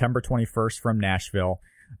on September 21st from Nashville.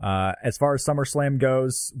 As far as SummerSlam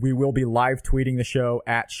goes, we will be live tweeting the show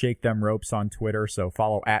at Shake Them Ropes on Twitter. So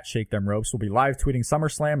follow at Shake Them Ropes. We'll be live tweeting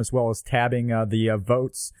SummerSlam as well as tabbing the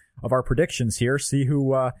votes of our predictions here. See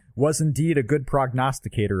who was indeed a good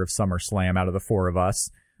prognosticator of SummerSlam out of the four of us.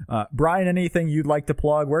 Brian, anything you'd like to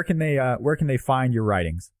plug? Where can they find your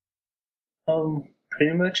writings?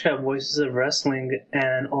 Pretty much at Voices of Wrestling,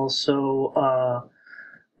 and also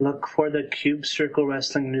look for the Cube Circle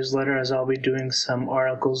Wrestling newsletter, as I'll be doing some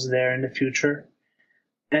articles there in the future.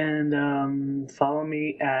 And follow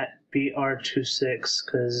me at BR26,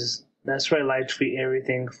 because that's where I live tweet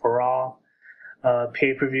everything for Raw,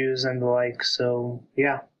 pay-per-views and the like. So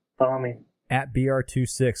yeah, follow me. At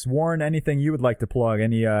BR26. Warren, anything you would like to plug?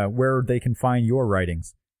 Any where they can find your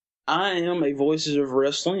writings? I am a Voices of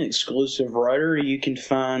Wrestling exclusive writer. You can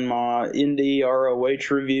find my indie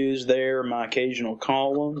ROH reviews there, my occasional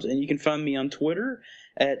columns, and you can find me on Twitter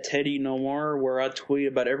at Teddy Noir, where I tweet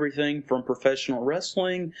about everything from professional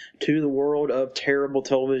wrestling to the world of terrible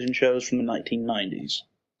television shows from the 1990s.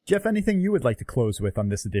 Jeff, anything you would like to close with on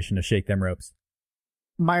this edition of Shake Them Ropes?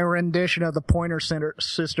 My rendition of the Pointer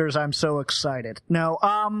Sisters, I'm so excited. No,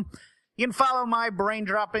 you can follow my brain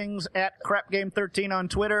droppings at CrapGame13 on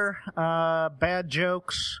Twitter. Bad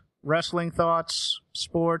jokes, wrestling thoughts,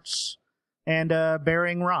 sports, and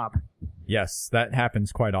burying Rob. Yes, that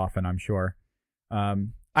happens quite often, I'm sure.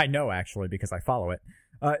 I know, actually, because I follow it.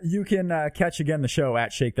 You can catch again the show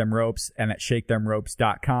at Shake Them Ropes and at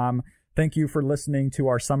ShakeThemRopes.com. Thank you for listening to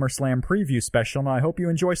our SummerSlam preview special, and I hope you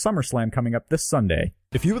enjoy SummerSlam coming up this Sunday.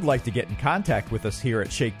 If you would like to get in contact with us here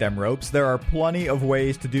at Shake Them Ropes, there are plenty of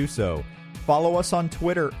ways to do so. Follow us on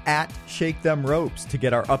Twitter at Shake Them Ropes to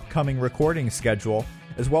get our upcoming recording schedule,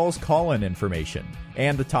 as well as call-in information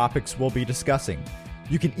and the topics we'll be discussing.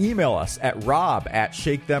 You can email us at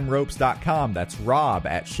rob@shakethemropes.com. That's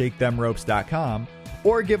rob@shakethemropes.com.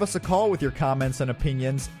 Or give us a call with your comments and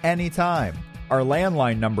opinions anytime. Our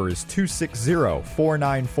landline number is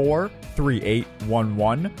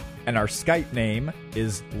 260-494-3811, and our Skype name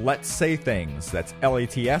is Let's Say Things. That's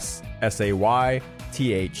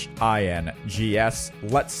LATSSAYTHINGS.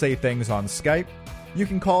 Let's Say Things on Skype. You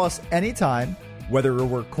can call us anytime, whether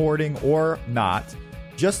we're recording or not.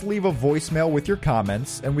 Just leave a voicemail with your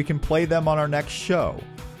comments, and we can play them on our next show.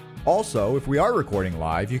 Also, if we are recording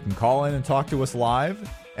live, you can call in and talk to us live,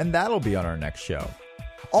 and that'll be on our next show.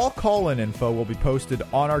 All call-in info will be posted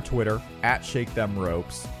on our Twitter at Shake Them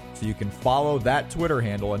Ropes, so you can follow that Twitter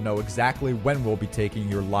handle and know exactly when we'll be taking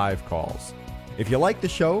your live calls. If you like the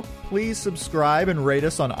show, please subscribe and rate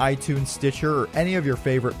us on iTunes, Stitcher, or any of your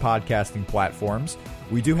favorite podcasting platforms.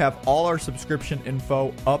 We do have all our subscription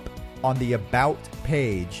info up on the About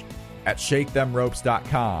page at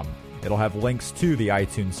ShakeThemRopes.com. It'll have links to the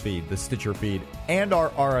iTunes feed, the Stitcher feed, and our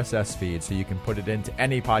RSS feed, so you can put it into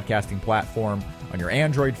any podcasting platform on your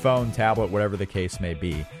Android phone, tablet, whatever the case may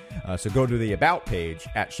be. So go to the About page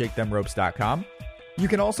at ShakeThemRopes.com. You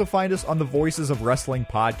can also find us on the Voices of Wrestling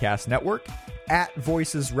Podcast Network, at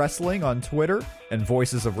Voices Wrestling on Twitter, and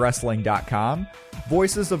VoicesOfWrestling.com.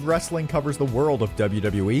 Voices of Wrestling covers the world of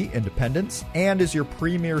WWE, independence, and is your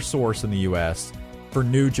premier source in the U.S. for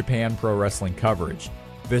New Japan Pro Wrestling coverage.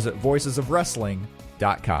 Visit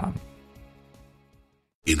VoicesOfWrestling.com.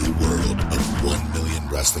 In a world of 1 million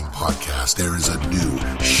wrestling podcasts, there is a new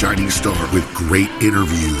shining star with great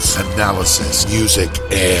interviews, analysis, music,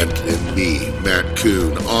 and me, Matt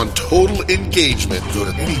Coon, on total engagement. Go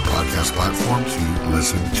to any podcast platform to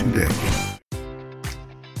listen today.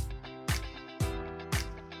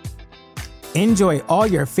 Enjoy all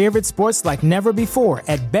your favorite sports like never before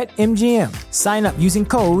at BetMGM. Sign up using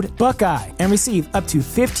code Buckeye and receive up to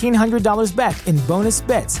 $1,500 back in bonus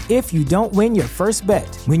bets if you don't win your first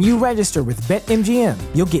bet. When you register with BetMGM,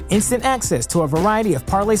 you'll get instant access to a variety of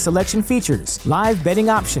parlay selection features, live betting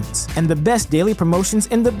options, and the best daily promotions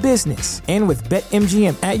in the business. And with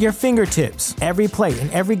BetMGM at your fingertips, every play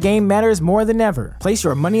and every game matters more than ever. Place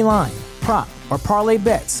your money line, prop, or parlay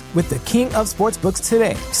bets with the king of sportsbooks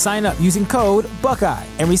today. Sign up using code Buckeye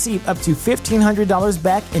and receive up to $1,500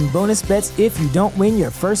 back in bonus bets if you don't win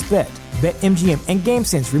your first bet. BetMGM and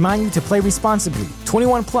GameSense remind you to play responsibly.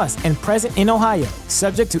 21 plus and present in Ohio,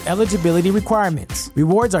 subject to eligibility requirements.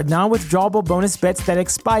 Rewards are non-withdrawable bonus bets that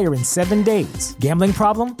expire in 7 days. Gambling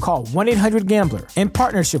problem? Call 1-800-GAMBLER in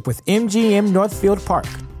partnership with MGM Northfield Park.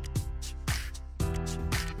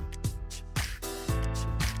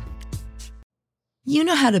 You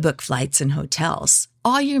know how to book flights and hotels.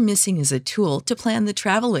 All you're missing is a tool to plan the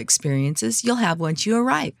travel experiences you'll have once you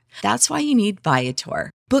arrive. That's why you need Viator.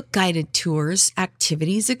 Book guided tours,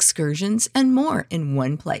 activities, excursions, and more in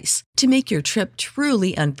one place to make your trip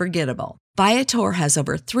truly unforgettable. Viator has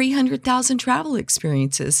over 300,000 travel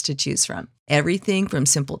experiences to choose from. Everything from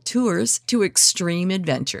simple tours to extreme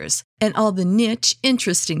adventures and all the niche,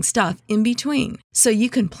 interesting stuff in between. So you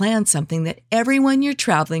can plan something that everyone you're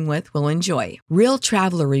traveling with will enjoy. Real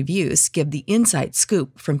traveler reviews give the inside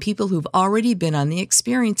scoop from people who've already been on the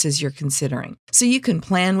experiences you're considering. So you can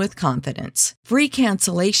plan with confidence. Free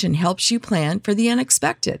cancellation helps you plan for the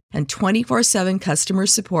unexpected. And 24/7 customer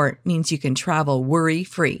support means you can travel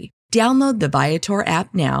worry-free. Download the Viator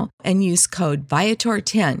app now and use code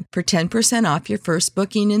Viator10 for 10% off your first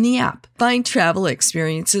booking in the app. Find travel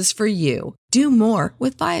experiences for you. Do more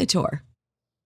with Viator.